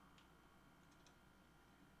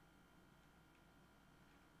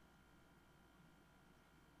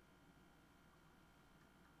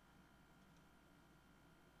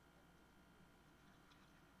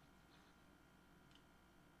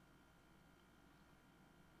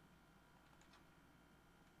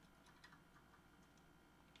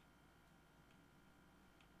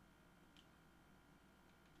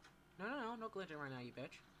 No glitching right now, you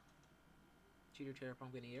bitch. Cheater, chair,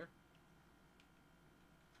 pumpkin eater.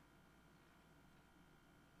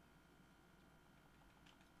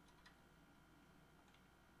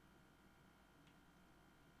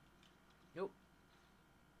 Nope.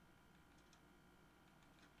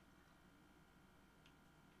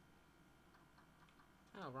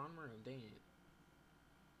 Oh, wrong room, dang it.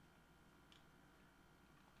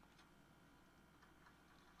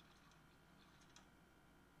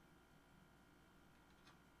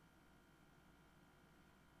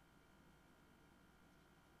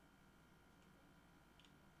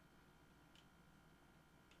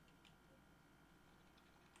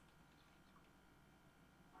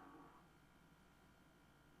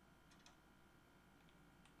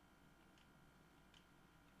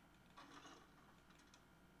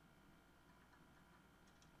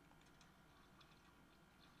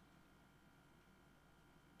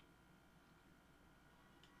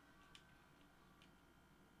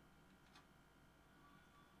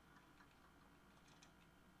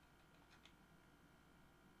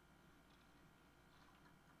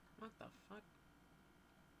 What the fuck?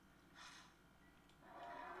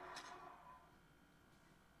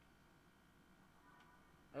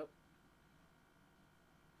 Oh.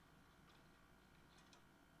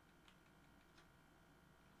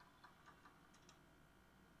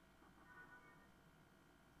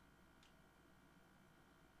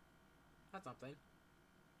 That's something.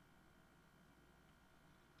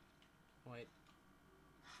 Wait.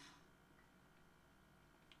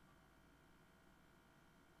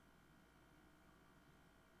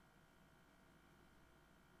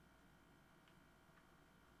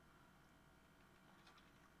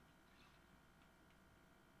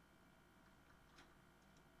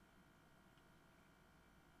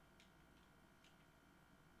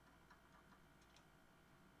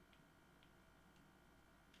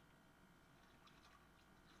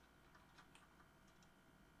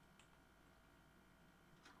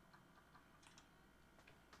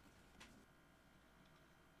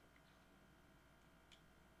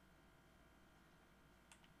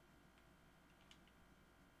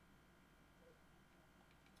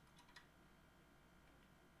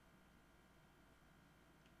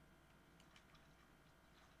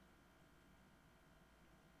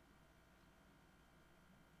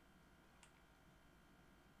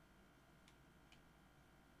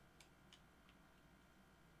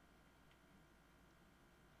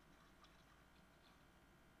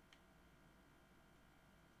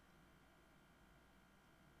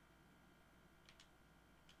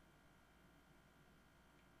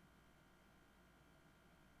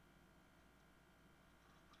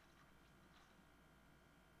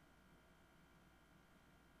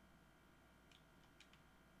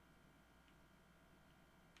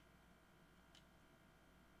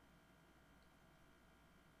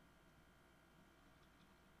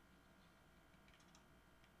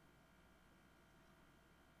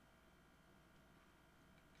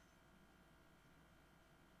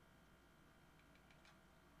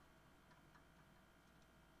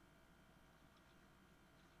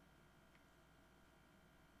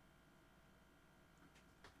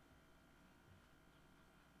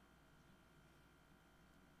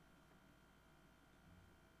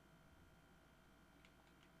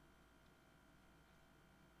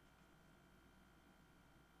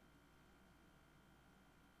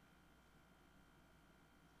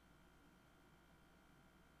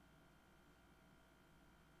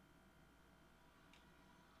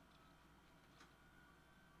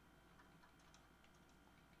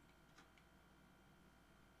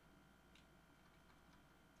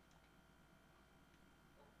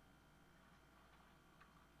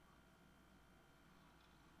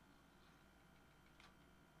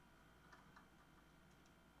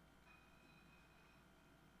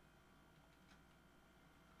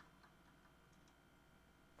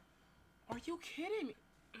 Are you kidding me?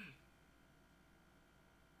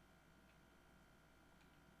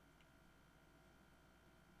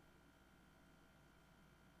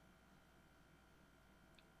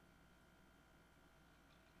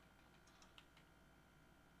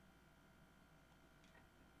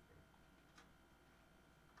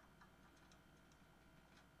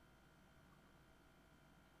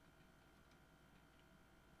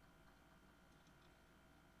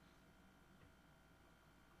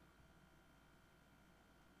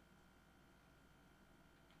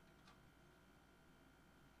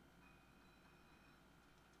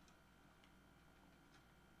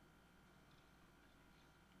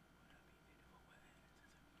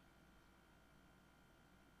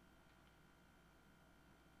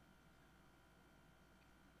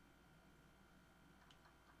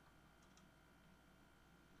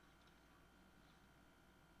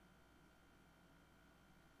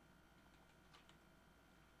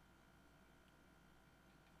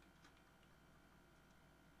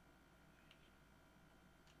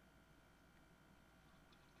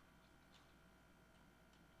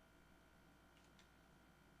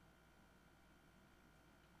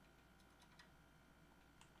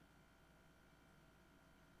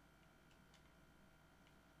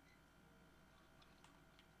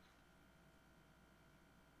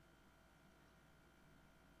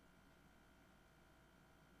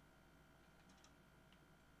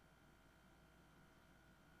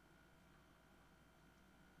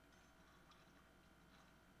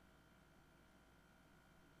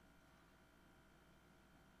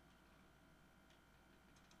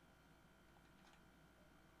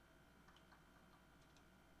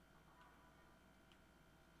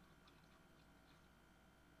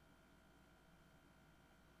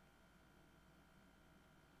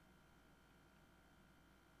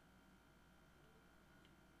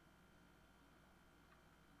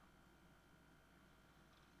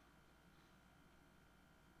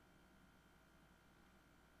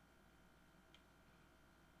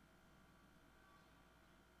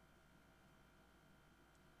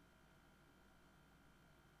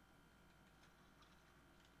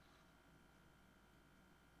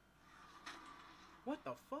 What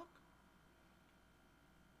the fuck?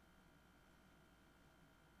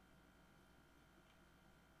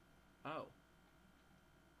 Oh.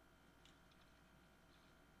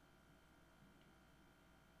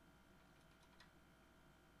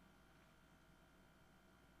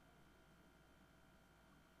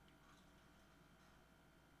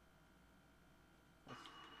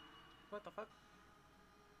 What the fuck?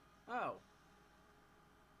 Oh.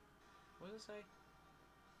 What does it say?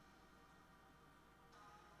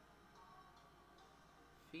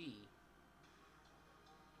 Fee.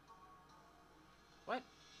 What?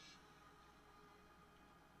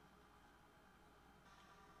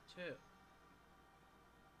 2.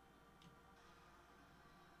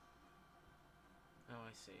 Oh,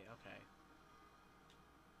 I see. Okay.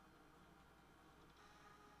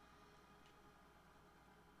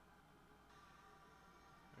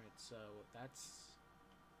 Alright, so that's...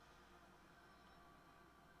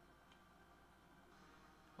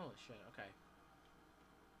 Holy shit, okay.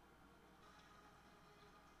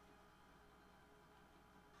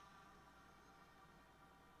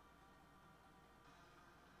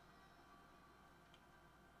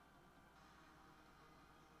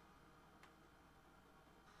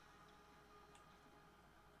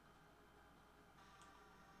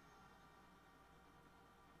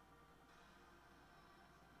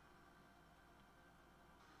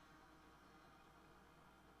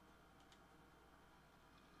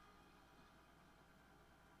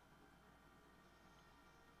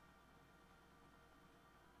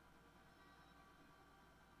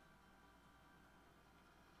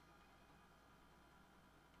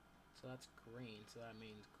 So that's green, so that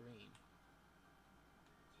means green.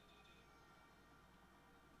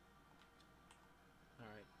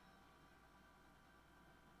 Alright.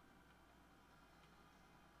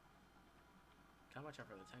 Gotta watch out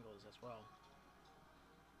for the tangles as well.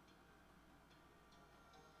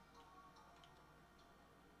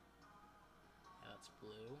 Yeah, that's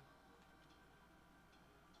blue.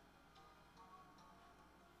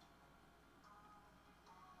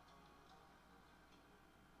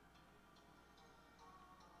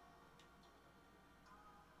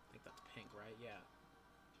 I think that's pink, right? Yeah.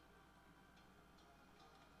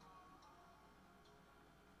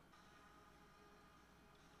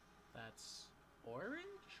 That's orange,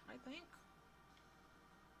 I think?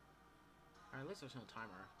 Alright, at least there's no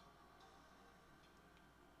timer.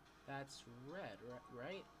 That's red,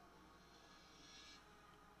 right?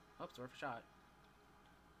 Oops, worth a shot.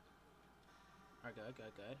 Alright, good,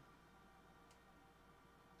 good, good.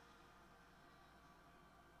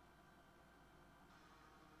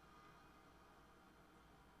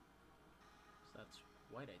 So that's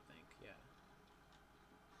white, I think, yeah.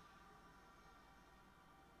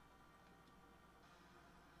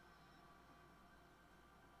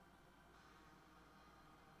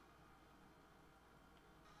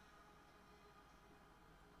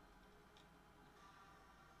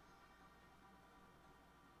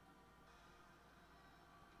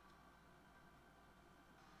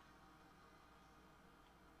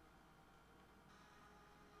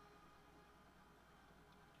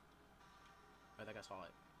 I think I saw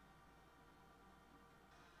it.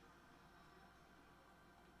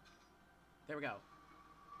 There we go.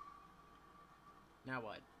 Now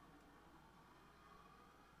what?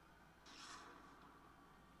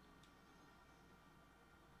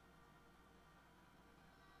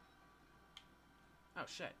 Oh,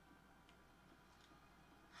 shit.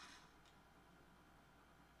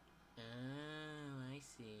 Oh, I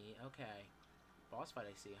see. Okay. Boss fight,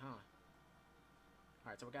 I see, huh?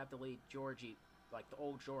 Alright, so we're gonna have to lead Georgie, like the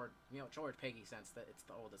old George, you know, George Piggy, since that it's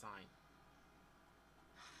the old design.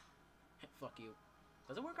 Fuck you.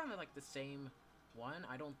 Does it work on like the same one?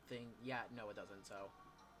 I don't think. Yeah, no, it doesn't. So,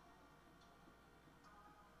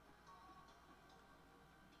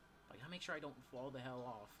 like, I make sure I don't fall the hell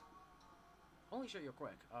off. Only sure you're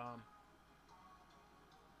quick. Ha,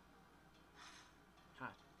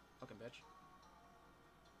 fucking bitch.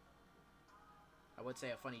 I would say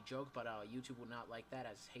a funny joke, but YouTube would not like that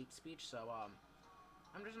as hate speech. So,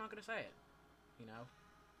 I'm just not gonna say it. You know,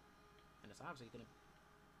 and it's obviously gonna.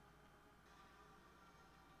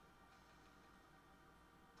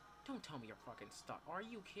 Don't tell me you're fucking stuck. Are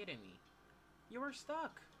you kidding me? You're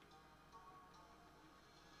stuck.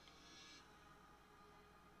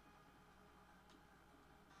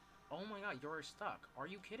 Oh my god, you're stuck. Are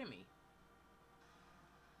you kidding me?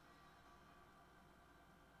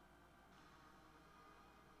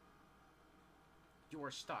 You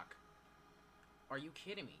are stuck. Are you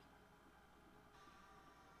kidding me?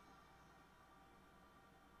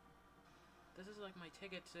 This is like my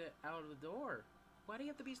ticket to out of the door. Why do you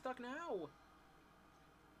have to be stuck now?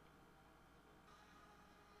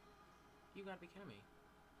 You gotta be kidding me.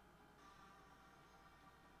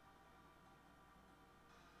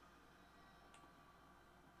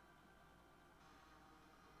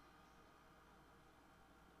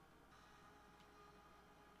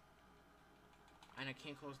 And I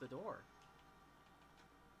can't close the door.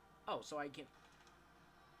 Oh, so I can...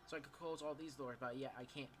 So I could close all these doors, but yeah, I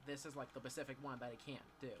can't... This is like the specific one that I can't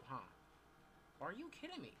do, huh? Are you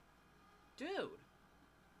kidding me? Dude!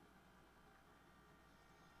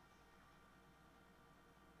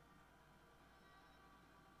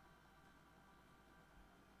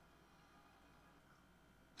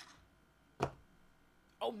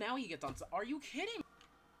 Oh, now he gets on... Are you kidding me?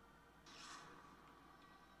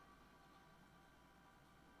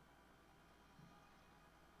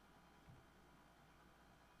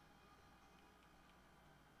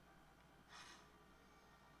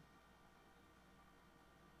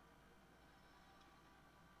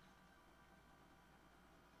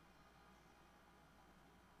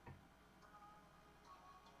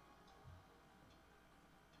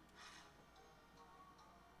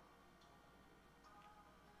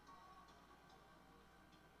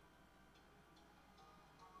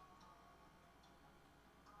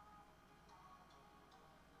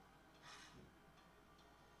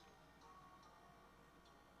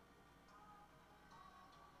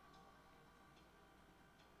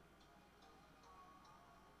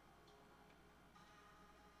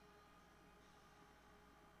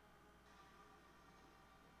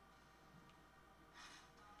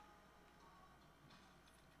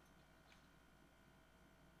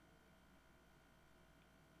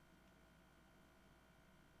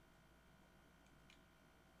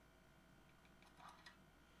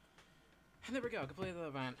 And there we go, completed the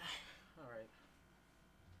event. Alright.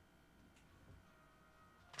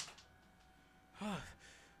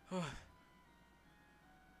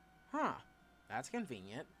 Huh. That's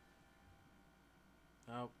convenient.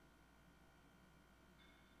 Oh.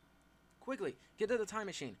 Quickly, get to the time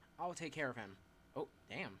machine. I'll take care of him. Oh,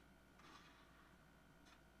 damn.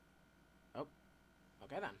 Oh.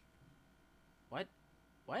 Okay then. What?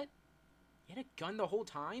 What? You had a gun the whole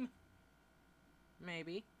time?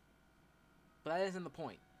 Maybe. But that isn't the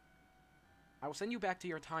point. I will send you back to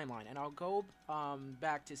your timeline, and I'll go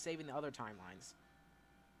back to saving the other timelines.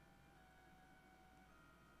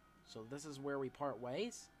 So this is where we part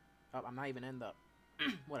ways? Oh, I'm not even in the...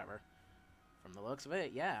 Whatever. From the looks of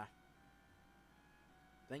it, yeah.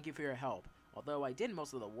 Thank you for your help. Although I did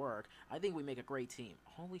most of the work, I think we make a great team.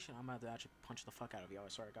 Holy shit, I'm about to actually punch the fuck out of you, I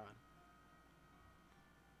swear to God.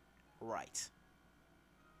 Right.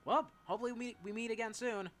 Well, hopefully we meet again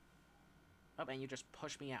soon. Oh, and you just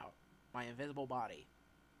pushed me out. My invisible body.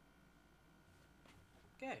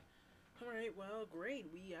 Okay. Alright, well, great.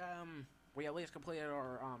 We at least completed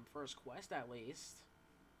our, first quest, at least.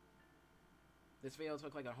 This video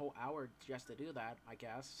took, like, a whole hour just to do that, I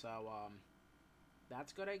guess. So,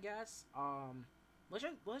 that's good, I guess.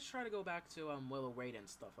 Let's try to go back to, Willow Raid and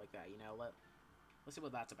stuff like that, you know? Let's see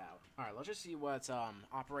what that's about. Alright, let's just see what,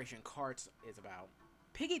 Operation Carts is about.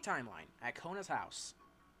 Piggy timeline at Kona's house.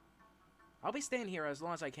 I'll be staying here as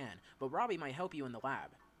long as I can, but Robbie might help you in the lab.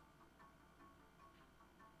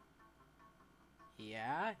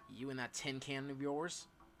 Yeah? You and that tin can of yours?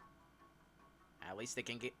 At least they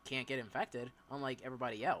can't get infected, unlike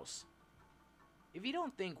everybody else. If you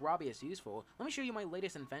don't think Robbie is useful, let me show you my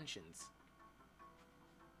latest inventions.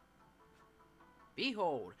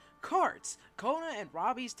 Behold! Carts! Kona and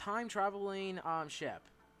Robbie's time-traveling, ship.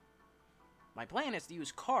 My plan is to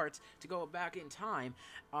use carts to go back in time,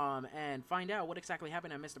 and find out what exactly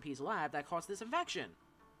happened at Mr. P's lab that caused this infection.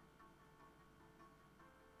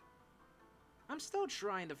 I'm still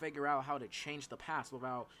trying to figure out how to change the past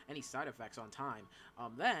without any side effects on time.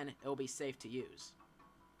 Then, it'll be safe to use.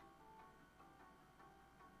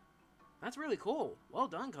 That's really cool. Well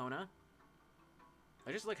done, Kona.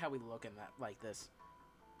 I just like how we look in that, like this.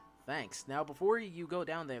 Thanks. Now, before you go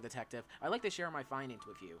down there, detective, I'd like to share my findings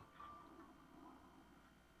with you.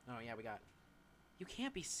 Oh, yeah, we got... You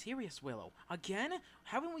can't be serious, Willow. Again?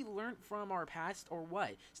 Haven't we learned from our past, or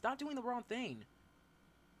what? Stop doing the wrong thing.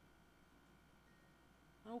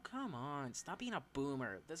 Oh, come on. Stop being a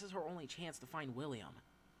boomer. This is her only chance to find William.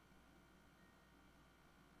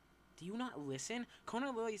 Do you not listen?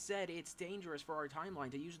 Kona Lily said it's dangerous for our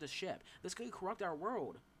timeline to use the ship. This could corrupt our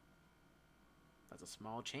world. That's a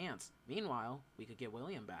small chance. Meanwhile, we could get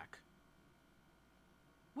William back.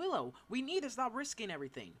 Willow, we need to stop risking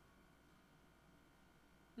everything.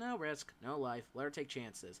 No risk, no life. Let her take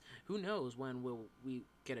chances. Who knows when we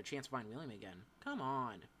get a chance to find William again? Come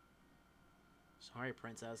on. Sorry,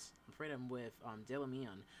 Princess. I'm afraid I'm with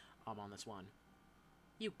Delamian on this one.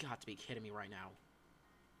 You got to be kidding me right now.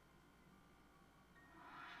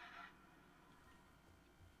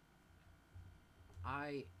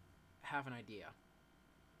 I have an idea.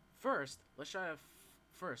 First, let's try to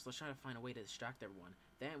find a way to distract everyone.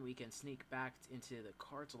 Then we can sneak back into the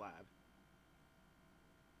cards lab.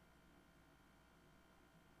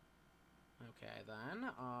 Okay,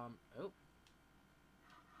 then, oh.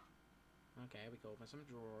 Okay, we can open some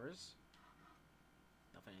drawers.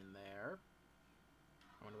 Nothing in there.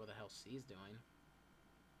 I wonder what the hell C's doing.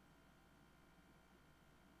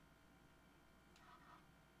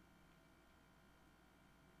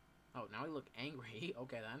 Oh, now we look angry.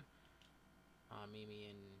 Okay, then. Mimi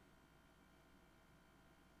and...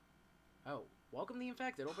 Oh, welcome the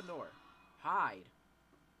infected. Open door. Hide.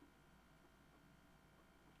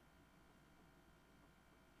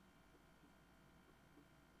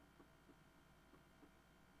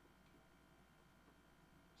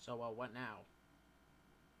 So, what now?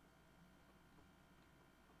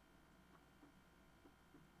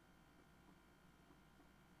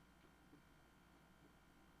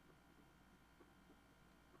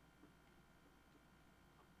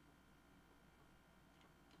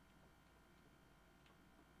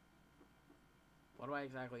 What do I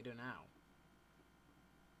exactly do now?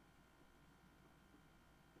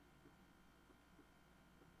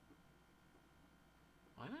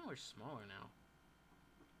 Why am I much smaller now?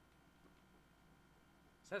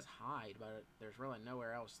 It says hide, but there's really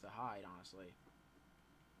nowhere else to hide, honestly.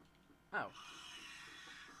 Oh.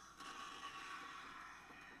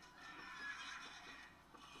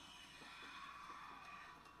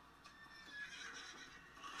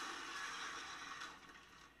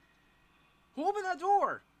 Who opened that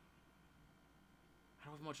door? I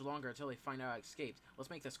don't have much longer until they find out I escaped. Let's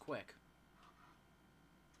make this quick.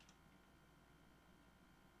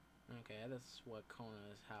 Okay, that's what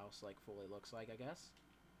Kona's house, like, fully looks like, I guess.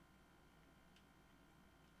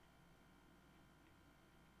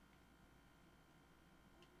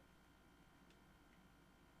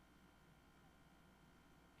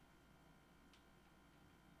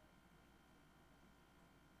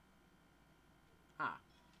 Ah.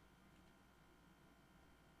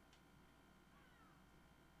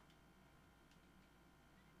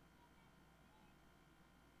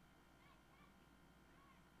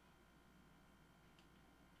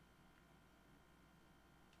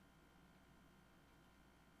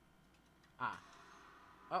 Ah.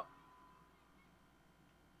 Oh.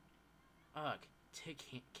 Ugh. Tin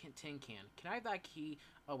can. Can I have that key?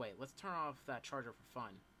 Oh, wait. Let's turn off that charger for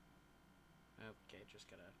fun. Okay, just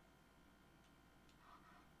gotta...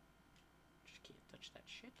 Just can't touch that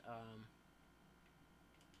shit.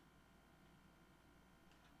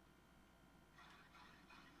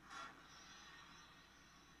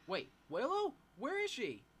 Wait. Willow? Where is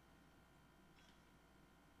she?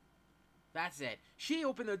 That's it. She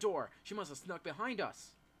opened the door. She must have snuck behind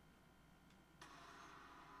us.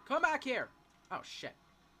 Come back here. Oh, shit.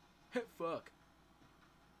 Fuck.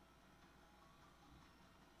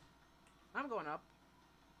 I'm going up.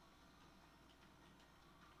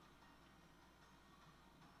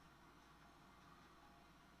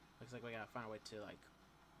 Looks like we gotta find a way to, like...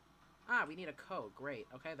 Ah, we need a code. Great.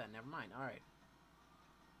 Okay, then. Never mind. Alright.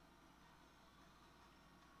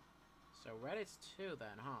 So, Reddit's 2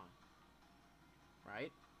 then, huh?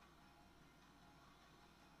 Right?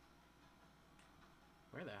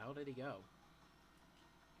 Where the hell did he go?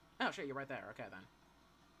 Oh, shit, you're right there. Okay, then.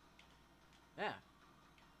 Yeah.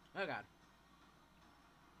 Oh, God.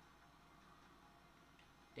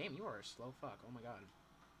 Damn, you are a slow fuck. Oh, my God.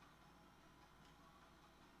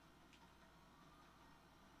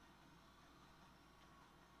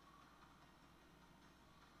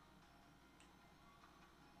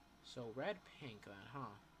 So, red, pink, then, huh?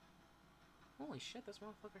 Holy shit, this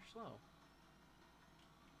motherfucker's slow.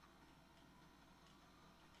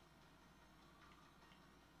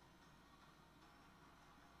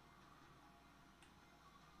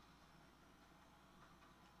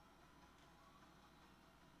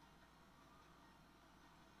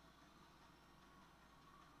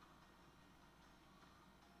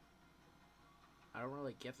 I don't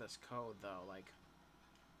really get this code, though, like...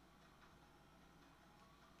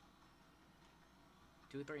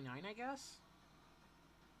 239, I guess?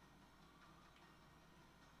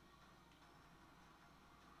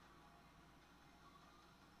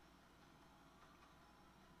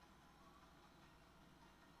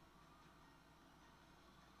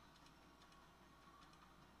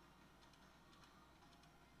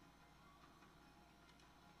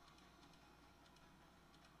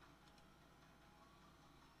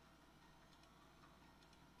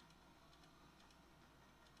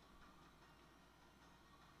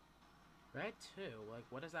 Red 2? Like,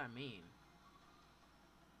 what does that mean?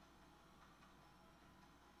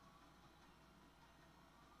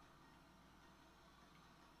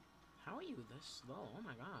 How are you this slow? Oh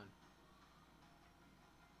my god.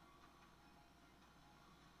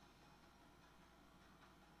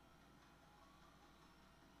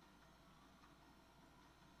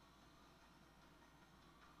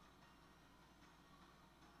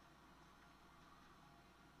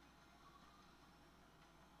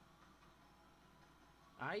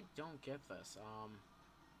 I don't get this.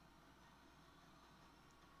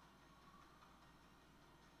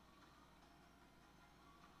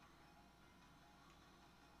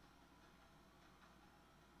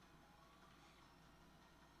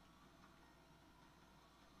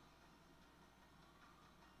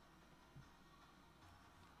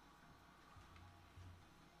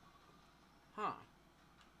 Huh.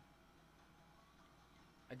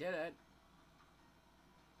 I did it.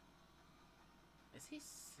 Is he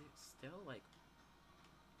still, like...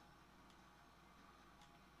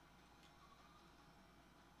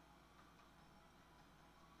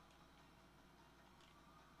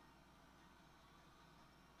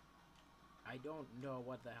 I don't know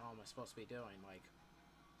what the hell am I supposed to be doing, like...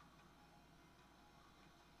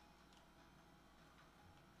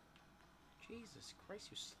 Jesus Christ,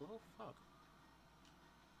 you slow fuck.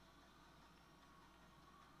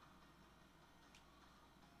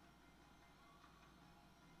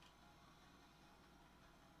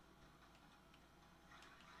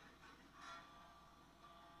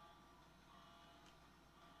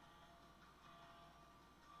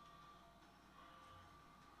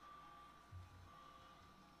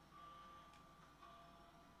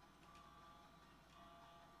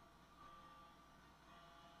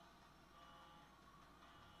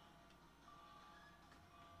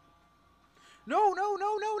 No, no,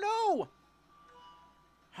 no, no, no!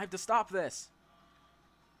 I have to stop this.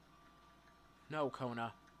 No,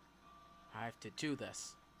 Kona. I have to do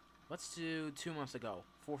this. Let's do 2 months ago,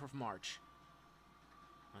 4th of March.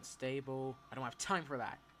 Unstable. I don't have time for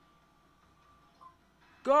that.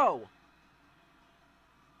 Go!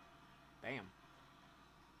 Damn.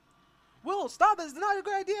 Will, stop this! It's not a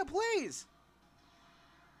good idea, please!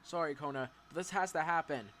 Sorry, Kona. But this has to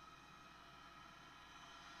happen.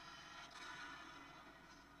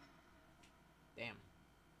 Damn.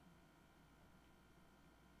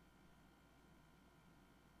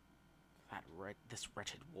 This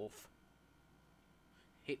wretched wolf.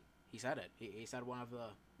 He said it. He said one of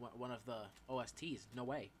the OSTs. No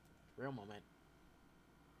way. Real moment.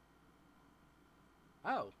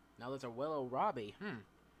 Oh, now there's a Willow Robbie.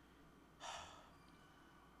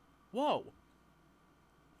 Whoa.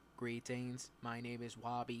 Greetings. My name is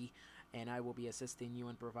Wabi, and I will be assisting you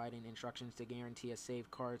in providing instructions to guarantee a safe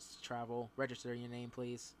car's travel. Register your name,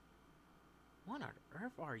 please. What on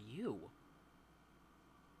earth are you?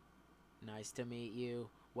 Nice to meet you.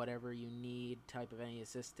 Whatever you need, type of any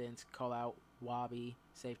assistance, call out Wabi.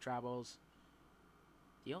 Safe travels.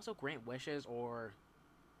 Do you also grant wishes or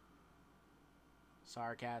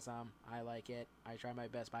sarcasm? I like it. I try my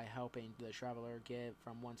best by helping the traveler get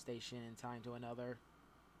from one station in time to another.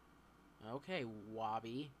 Okay,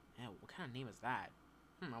 Wabi. Ew, what kind of name is that?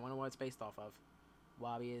 I wonder what it's based off of.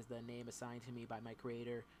 Wabi is the name assigned to me by my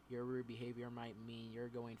creator. Your rude behavior might mean you're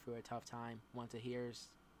going through a tough time. Want to hear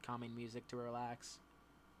calming music to relax?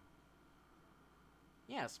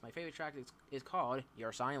 Yes, my favorite track is called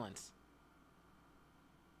Your Silence.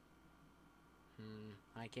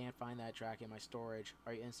 I can't find that track in my storage.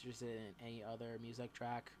 Are you interested in any other music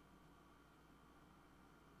track?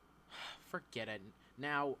 Forget it.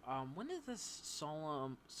 Now, when does this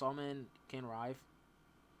Solomon can arrive?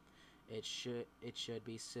 It should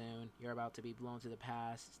be soon. You're about to be blown to the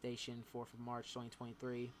past. Station 4th of March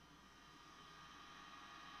 2023.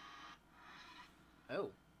 Oh.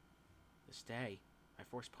 This day, I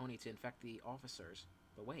forced Pony to infect the officers.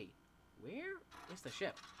 But wait, where is the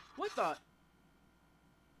ship? What the?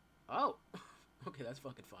 Oh. Okay, that's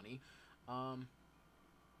fucking funny. Why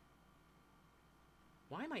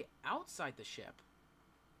am I outside the ship?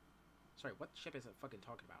 Sorry, what ship is it fucking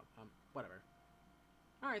talking about? Whatever.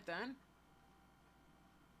 Alright then.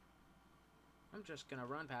 I'm just gonna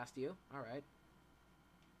run past you. Alright.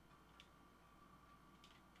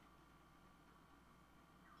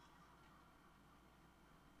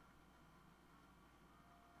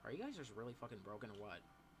 Are you guys just really fucking broken or what?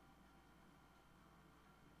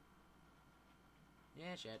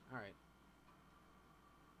 Yeah, shit. Alright.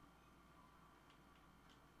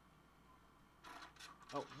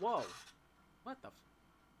 Oh, whoa. What the f...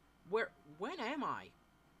 when am I?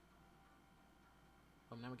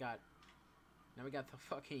 Oh, now we got the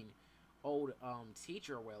fucking old,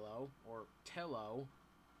 teacher Willow, or Tillo.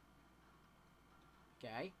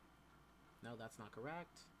 Okay. No, that's not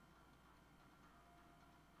correct.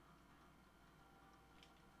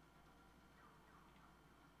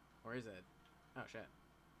 Or is it? Oh, shit.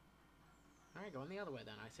 Alright, going the other way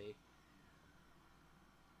then, I see.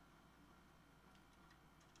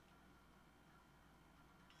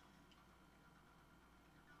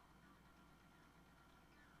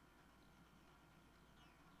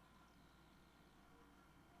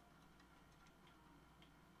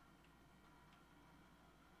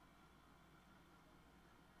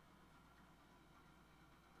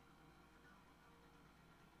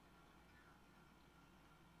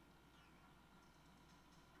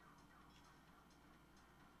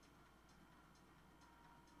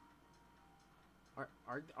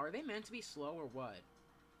 Are they meant to be slow or what?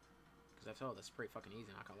 Because I feel this is pretty fucking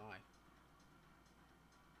easy, not gonna lie.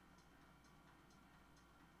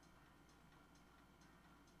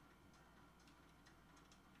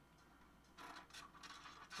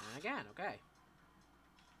 And again, okay.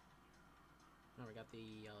 Now we got the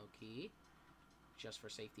yellow key. Just for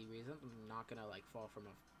safety reasons. I'm not gonna, like, fall from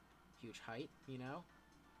a huge height, you know?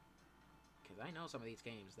 Because I know some of these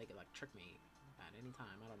games, they could, like, trick me at any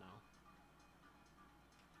time. I don't know.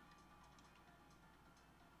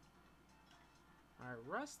 Alright,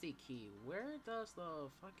 rusty key. Where does the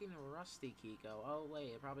fucking rusty key go? Oh, wait,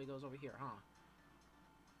 it probably goes over here, huh?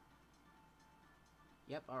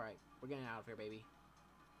 Yep, alright. We're getting out of here, baby.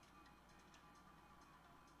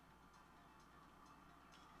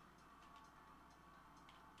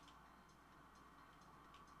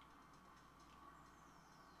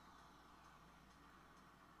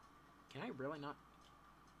 Can I really not?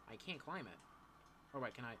 I can't climb it. Oh,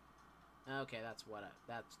 wait, can I? Okay, that's what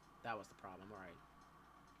that was the problem. Alright.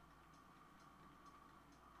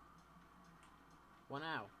 What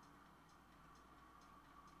now?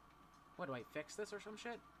 What, do I fix this or some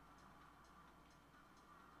shit?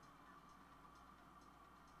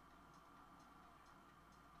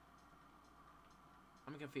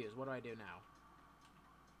 I'm confused. What do I do now?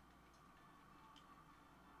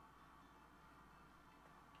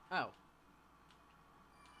 Oh.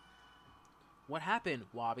 What happened,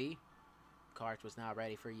 Wobby? Cart was not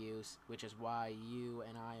ready for use, which is why you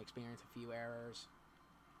and I experienced a few errors.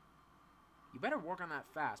 You better work on that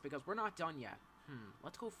fast, because we're not done yet.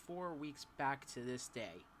 Let's go 4 weeks back to this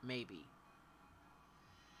day. Maybe.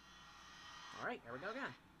 Alright, here we go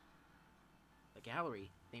again. The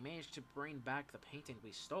gallery. They managed to bring back the painting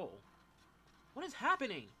we stole. What is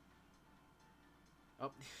happening?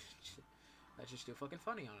 Oh, that's just too fucking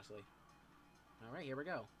funny, honestly. Alright, here we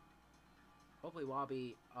go. Hopefully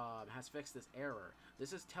Wobby has fixed this error.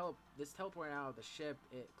 This teleporting out of the ship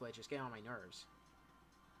glitch is getting on my nerves.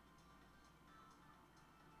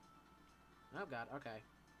 Oh god, okay.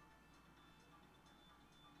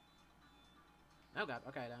 Oh god,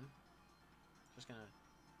 okay then. Just gonna...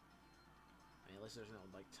 I mean, at least there's no,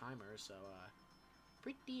 like, timer, so,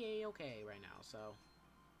 pretty A-okay right now, so...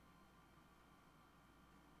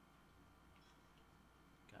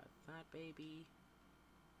 Got that, baby.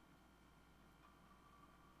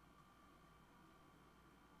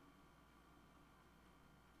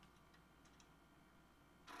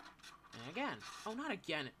 And again. Oh, not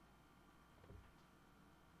again.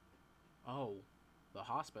 Oh, the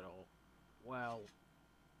hospital. Well,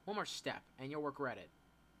 one more step, and you'll regret it.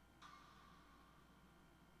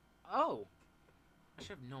 Oh! I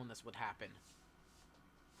should have known this would happen.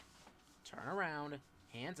 Turn around,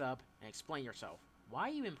 hands up, and explain yourself. Why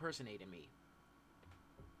are you impersonating me?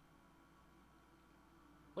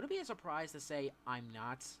 Would it be a surprise to say I'm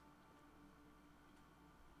not?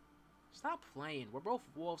 Stop playing. We're both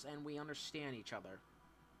wolves and we understand each other.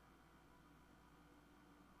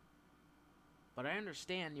 But I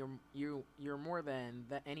understand you're more than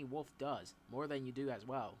that any wolf does. More than you do as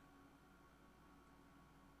well.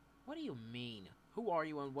 What do you mean? Who are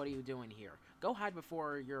you and what are you doing here? Go hide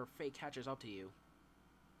before your fate catches up to you.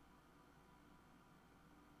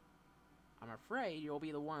 I'm afraid you'll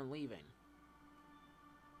be the one leaving.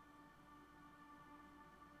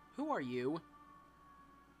 Who are you?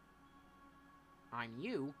 I'm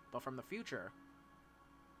you, but from the future.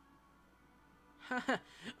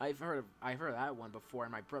 I've heard that one before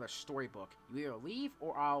in my brother's storybook. You either leave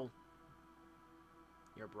or I'll...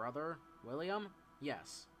 Your brother? William?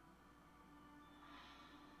 Yes.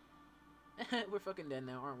 We're fucking dead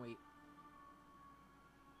now, aren't we?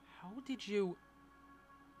 How did you...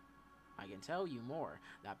 I can tell you more.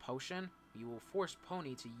 That potion, you will force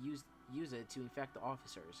Pony to use it to infect the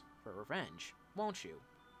officers. For revenge, won't you?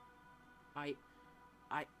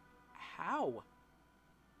 How?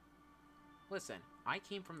 Listen, I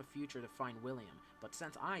came from the future to find William, but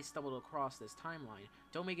since I stumbled across this timeline,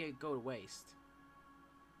 don't make it go to waste.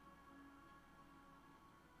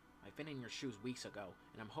 I've been in your shoes weeks ago,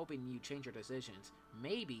 and I'm hoping you change your decisions.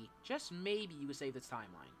 Maybe, just maybe, you can save this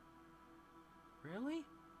timeline. Really?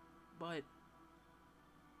 But...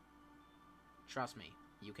 Trust me,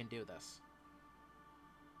 you can do this.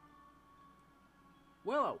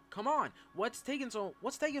 Willow, come on! What's taking so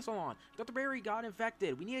long? Dr. Barry got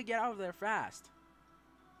infected. We need to get out of there fast.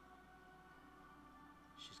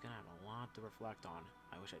 She's gonna have a lot to reflect on.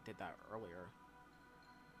 I wish I did that earlier.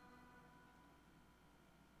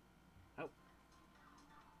 Oh.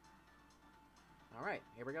 Alright,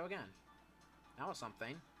 here we go again. That was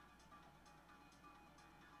something.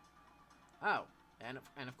 Oh, and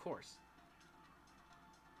of course.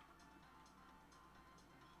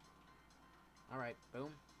 Alright,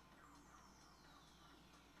 boom.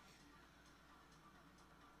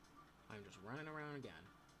 I'm just running around again.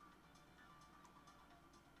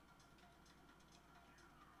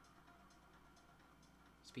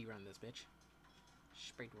 Speedrun this bitch.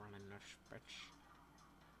 Speedrunning this bitch.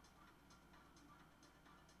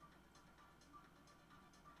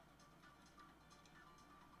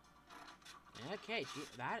 Okay,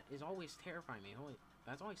 that is always terrifying me.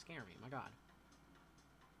 That's always scaring me. My God.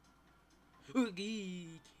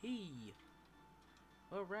 Oogie key.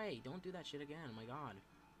 Hooray! Don't do that shit again. My God.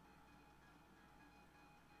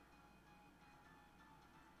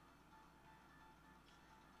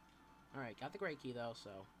 All right, got the great key though, so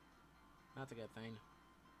that's a good thing.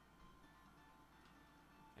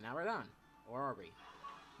 And now we're done. Or are we?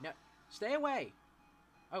 No, stay away.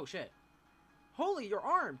 Oh shit. Holy, your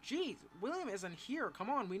arm! Jeez, William isn't here. Come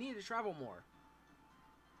on, we need to travel more.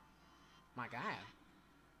 My God.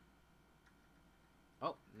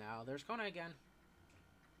 Oh, now there's Kona again.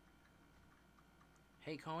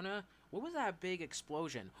 Hey, Kona, what was that big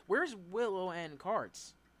explosion? Where's Willow and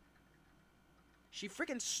Carts? She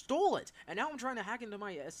freaking stole it, and now I'm trying to hack into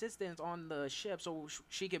my assistant on the ship so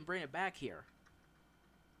she can bring it back here.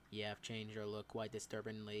 You have changed your look quite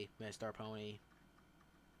disturbingly, Mr. Pony.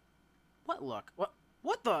 What look?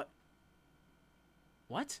 What the?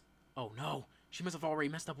 What? Oh no, she must have already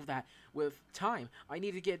messed up with that. With time, I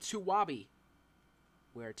need to get to Wabi.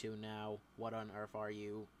 Where to now? What on earth are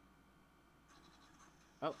you?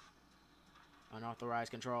 Oh.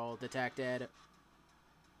 Unauthorized control detected.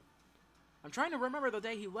 I'm trying to remember the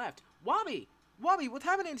day he left. Wabi! Wabi, what's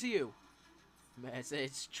happening to you?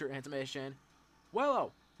 Message transmission.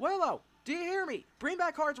 Willow! Willow! Do you hear me? Bring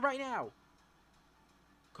back Cards right now!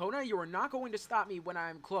 Kona, you are not going to stop me when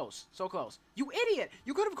I'm close. So close. You idiot!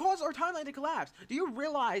 You could have caused our timeline to collapse! Do you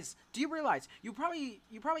realize? You probably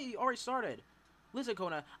already started. Listen,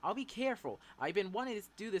 Kona, I'll be careful. I've been wanting to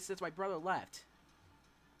do this since my brother left.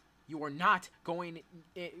 You are not going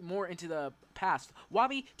more into the past.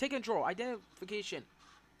 Wabi, take control. Identification.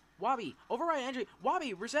 Wabi, override entry.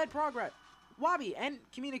 Wabi, reset progress. Wabi, end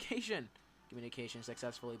communication. Communication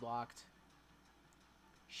successfully blocked.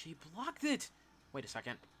 She blocked it. Wait a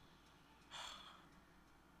second.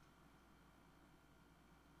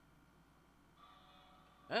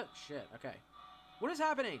 Oh, shit. Okay. What is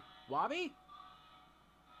happening? Wabi?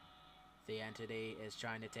 The entity is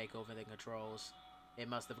trying to take over the controls. It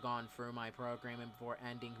must have gone through my programming before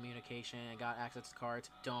ending communication and got access to cards.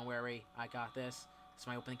 Don't worry, I got this. This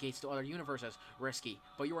might open the gates to other universes. Risky,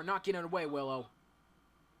 but you are not getting away, Willow.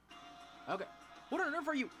 Okay. What on earth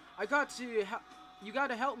are you? I got to you got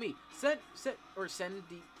to help me. Send the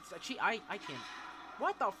I can't.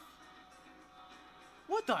 What the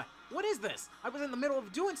What is this? I was in the middle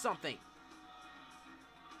of doing something.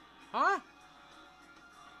 Huh?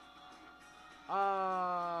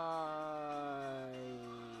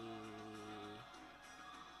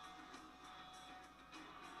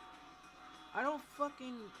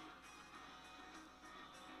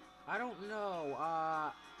 I don't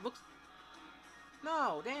know. Looks...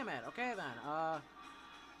 No, damn it. Okay, then.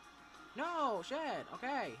 No, shit.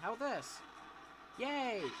 Okay, how about this?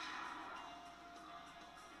 Yay.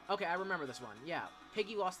 Okay, I remember this one. Yeah,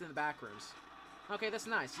 Piggy lost in the back rooms. Okay, that's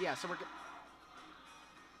nice. Yeah, so we're...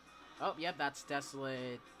 Oh, yep, that's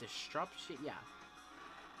Desolate Disruption. Yeah.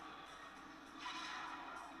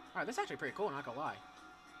 Alright, that's actually pretty cool, not gonna lie.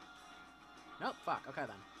 Nope, fuck. Okay,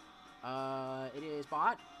 then. It is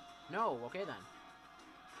bot? No, okay, then.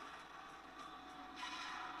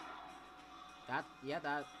 That...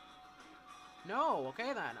 No,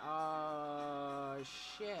 okay, then.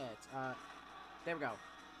 Shit. There we go.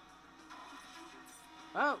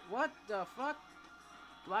 Oh, what the fuck?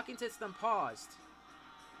 Blocking system paused.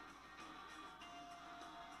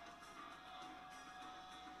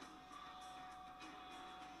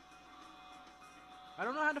 I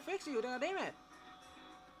don't know how to fix you. Damn it.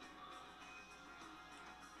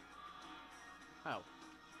 Oh.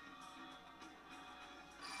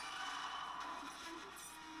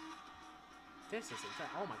 This is insane.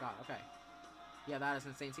 Oh my god, okay. Yeah, that is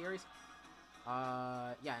Insane Series.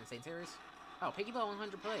 Yeah, Insane Series. Oh, Piggy Bell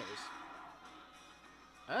 100 players.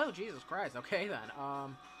 Oh, Jesus Christ. Okay, then.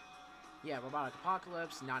 Yeah, Robotic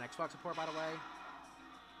Apocalypse. Non-Xbox support, by the way.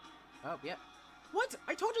 Oh, yep. What?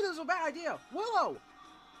 I told you this was a bad idea. Willow!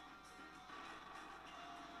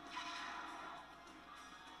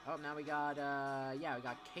 Oh, now we got, yeah, we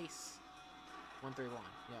got Case 131.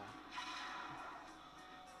 Yeah.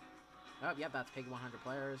 Oh, yep, that's Piggy 100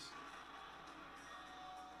 players.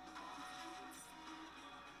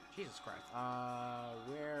 Jesus Christ.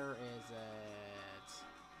 Where is it?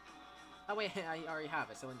 Oh, wait, I already have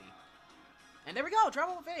it. Silly me. And there we go!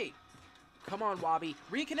 Travel with Fate! Come on, Wobby.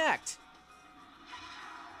 Reconnect!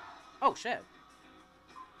 Oh, shit.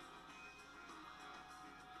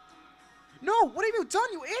 No! What have you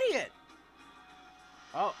done, you idiot?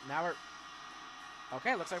 Oh, now we're...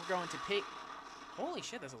 Okay, looks like we're going to Pig... Holy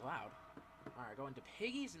shit, this is loud. Alright, going to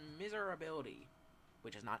Piggy's Miserability,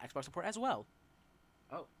 which is not Xbox support as well.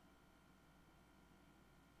 Oh.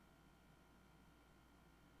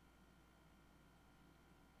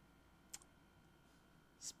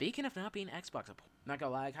 Speaking of not being Xbox support, not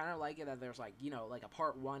gonna lie, I kind of like it that there's, like, you know, like a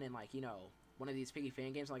part 1 and, like, you know, one of these Piggy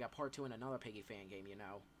fan games, and like a part 2 and another Piggy fan game, you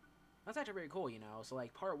know. That's actually very cool, you know. So,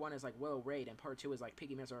 like, part 1 is, like, Willow Raid, and part 2 is, like,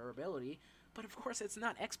 Piggy Miserability. But, of course, it's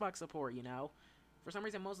not Xbox support, you know. For some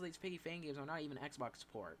reason, most of these Piggy fan games are not even Xbox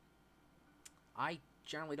support. I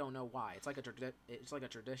generally don't know why. It's like a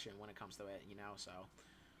tradition when it comes to it, you know, so.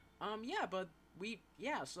 Yeah, but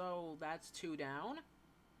yeah, so that's 2 down.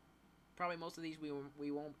 Probably most of these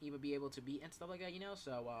we won't even be able to beat and stuff like that, you know,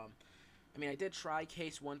 so, I mean, I did try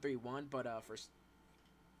Case 131, but,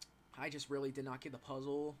 I just really did not get the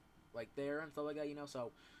puzzle, like, there and stuff like that, you know,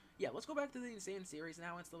 so, yeah, let's go back to the Insane Series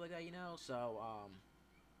now and stuff like that, you know, so,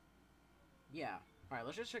 yeah. Alright,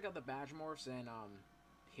 let's just check out the badge morphs and,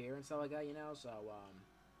 here and stuff like that, you know, so,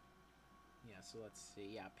 yeah, so let's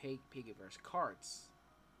see, yeah, Piggyverse, carts.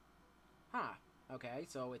 Huh, okay,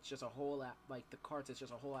 so it's just a whole, like, the carts is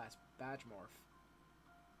just a whole ass badge morph.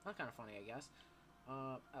 That's kind of funny, I guess.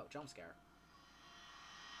 Oh, jump scare.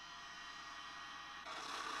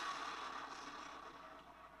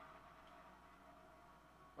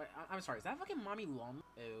 Wait, I'm sorry, is that fucking Mommy Long?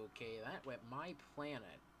 Okay, that went My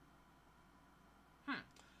Planet.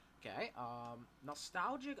 Okay,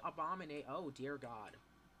 Nostalgic Abominate. Oh, dear God.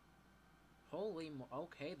 Holy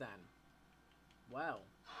okay, then. Well.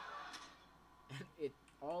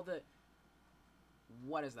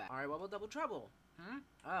 What is that? Alright, what about Double Trouble?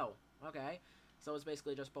 Oh, okay. So it's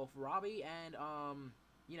basically just both Robbie and,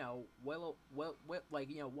 you know, like,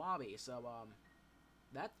 you know, Wobby. So,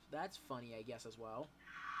 that's funny, I guess, as well.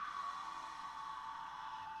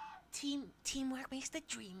 Teamwork makes the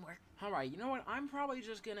dream work. Alright, you know what? I'm probably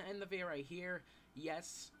just gonna end the video right here.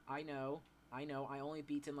 Yes, I know. I only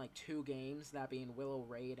beaten, like, 2 games, that being Willow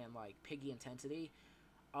Raid and, like, Piggy Intensity.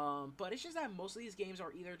 But it's just that most of these games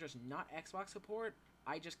are either just not Xbox support,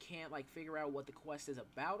 I just can't, like, figure out what the quest is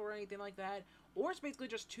about or anything like that, or it's basically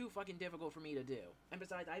just too fucking difficult for me to do. And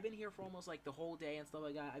besides, I've been here for almost, like, the whole day and stuff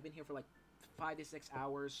like that. I've been here for, like, 5 to 6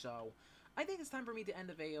 hours, so I think it's time for me to end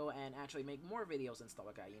the video and actually make more videos and stuff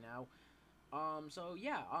like that, you know? So,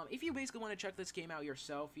 yeah, if you basically want to check this game out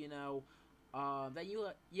yourself, you know, then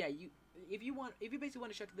if you basically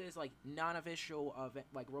want to check this, like, non-official event,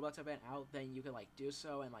 like, Roblox event out, then you can, like, do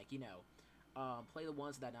so and, like, you know, play the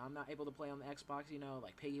ones that I'm not able to play on the Xbox, you know,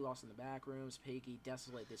 like Piggy Lost in the Backrooms, Piggy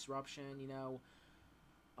Desolate Disruption, you know.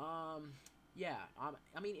 Yeah,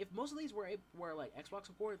 I mean, if most of these were like Xbox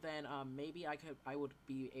support, then maybe I would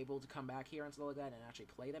be able to come back here and stuff like that and actually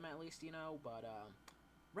play them at least, you know. But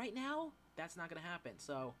right now, that's not gonna happen.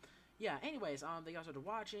 So, yeah. Anyways, thank you guys for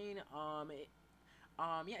watching.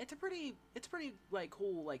 Yeah, it's a pretty like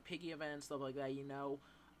cool like Piggy event and stuff like that, you know.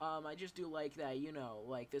 I just do like that, you know,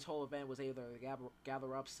 like this whole event was able to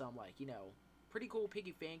gather up some, like, you know, pretty cool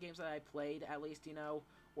Piggy fan games that I played, at least, you know,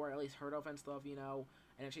 or at least heard of and stuff, you know,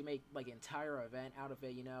 and actually make, like, an entire event out of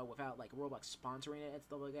it, you know, without, like, Roblox sponsoring it and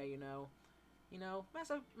stuff like that, you know. You know, I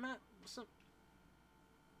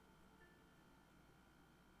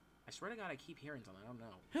swear to God, I keep hearing something. I don't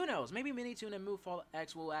know. Who knows? Maybe Minitoon and MoveFall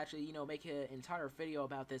X will actually, you know, make an entire video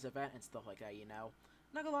about this event and stuff like that, you know.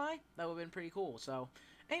 Not gonna lie, that would have been pretty cool. So,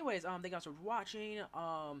 anyways, thank you guys for watching.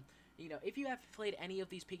 You know, if you have played any of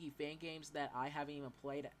these Piggy fan games that I haven't even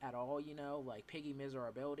played at all, you know, like Piggy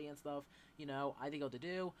Miserability and stuff, you know, I think what to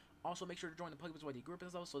do. Also, make sure to join the PuggyPugsonYT group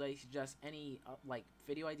and stuff so they suggest any, like,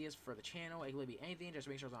 video ideas for the channel. It could be anything, just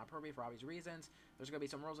make sure it's not appropriate for obvious reasons. There's going to be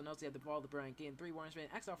some rules and notes you have to follow the Brilliant Game 3 warnings and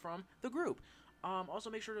exile from the group.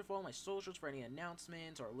 Also, make sure to follow my socials for any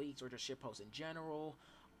announcements or leaks or just shit posts in general.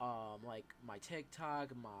 Like my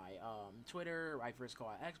TikTok, my Twitter, I first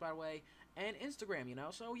call it X, by the way, and Instagram, you know.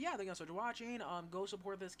 So yeah, thank you so much for watching. Go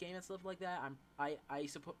support this game and stuff like that.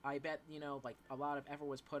 I bet, you know, like a lot of effort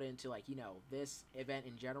was put into, like, you know, this event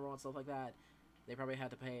in general and stuff like that. They probably had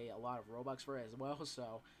to pay a lot of Robux for it as well.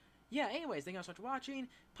 So yeah, anyways, thank you so much for watching.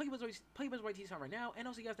 PuggyPugsonYT time right now, and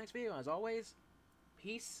I'll see you guys next video. As always,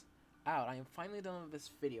 peace out. I am finally done with this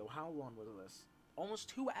video. How long was this? Almost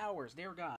 2 hours. Dear God.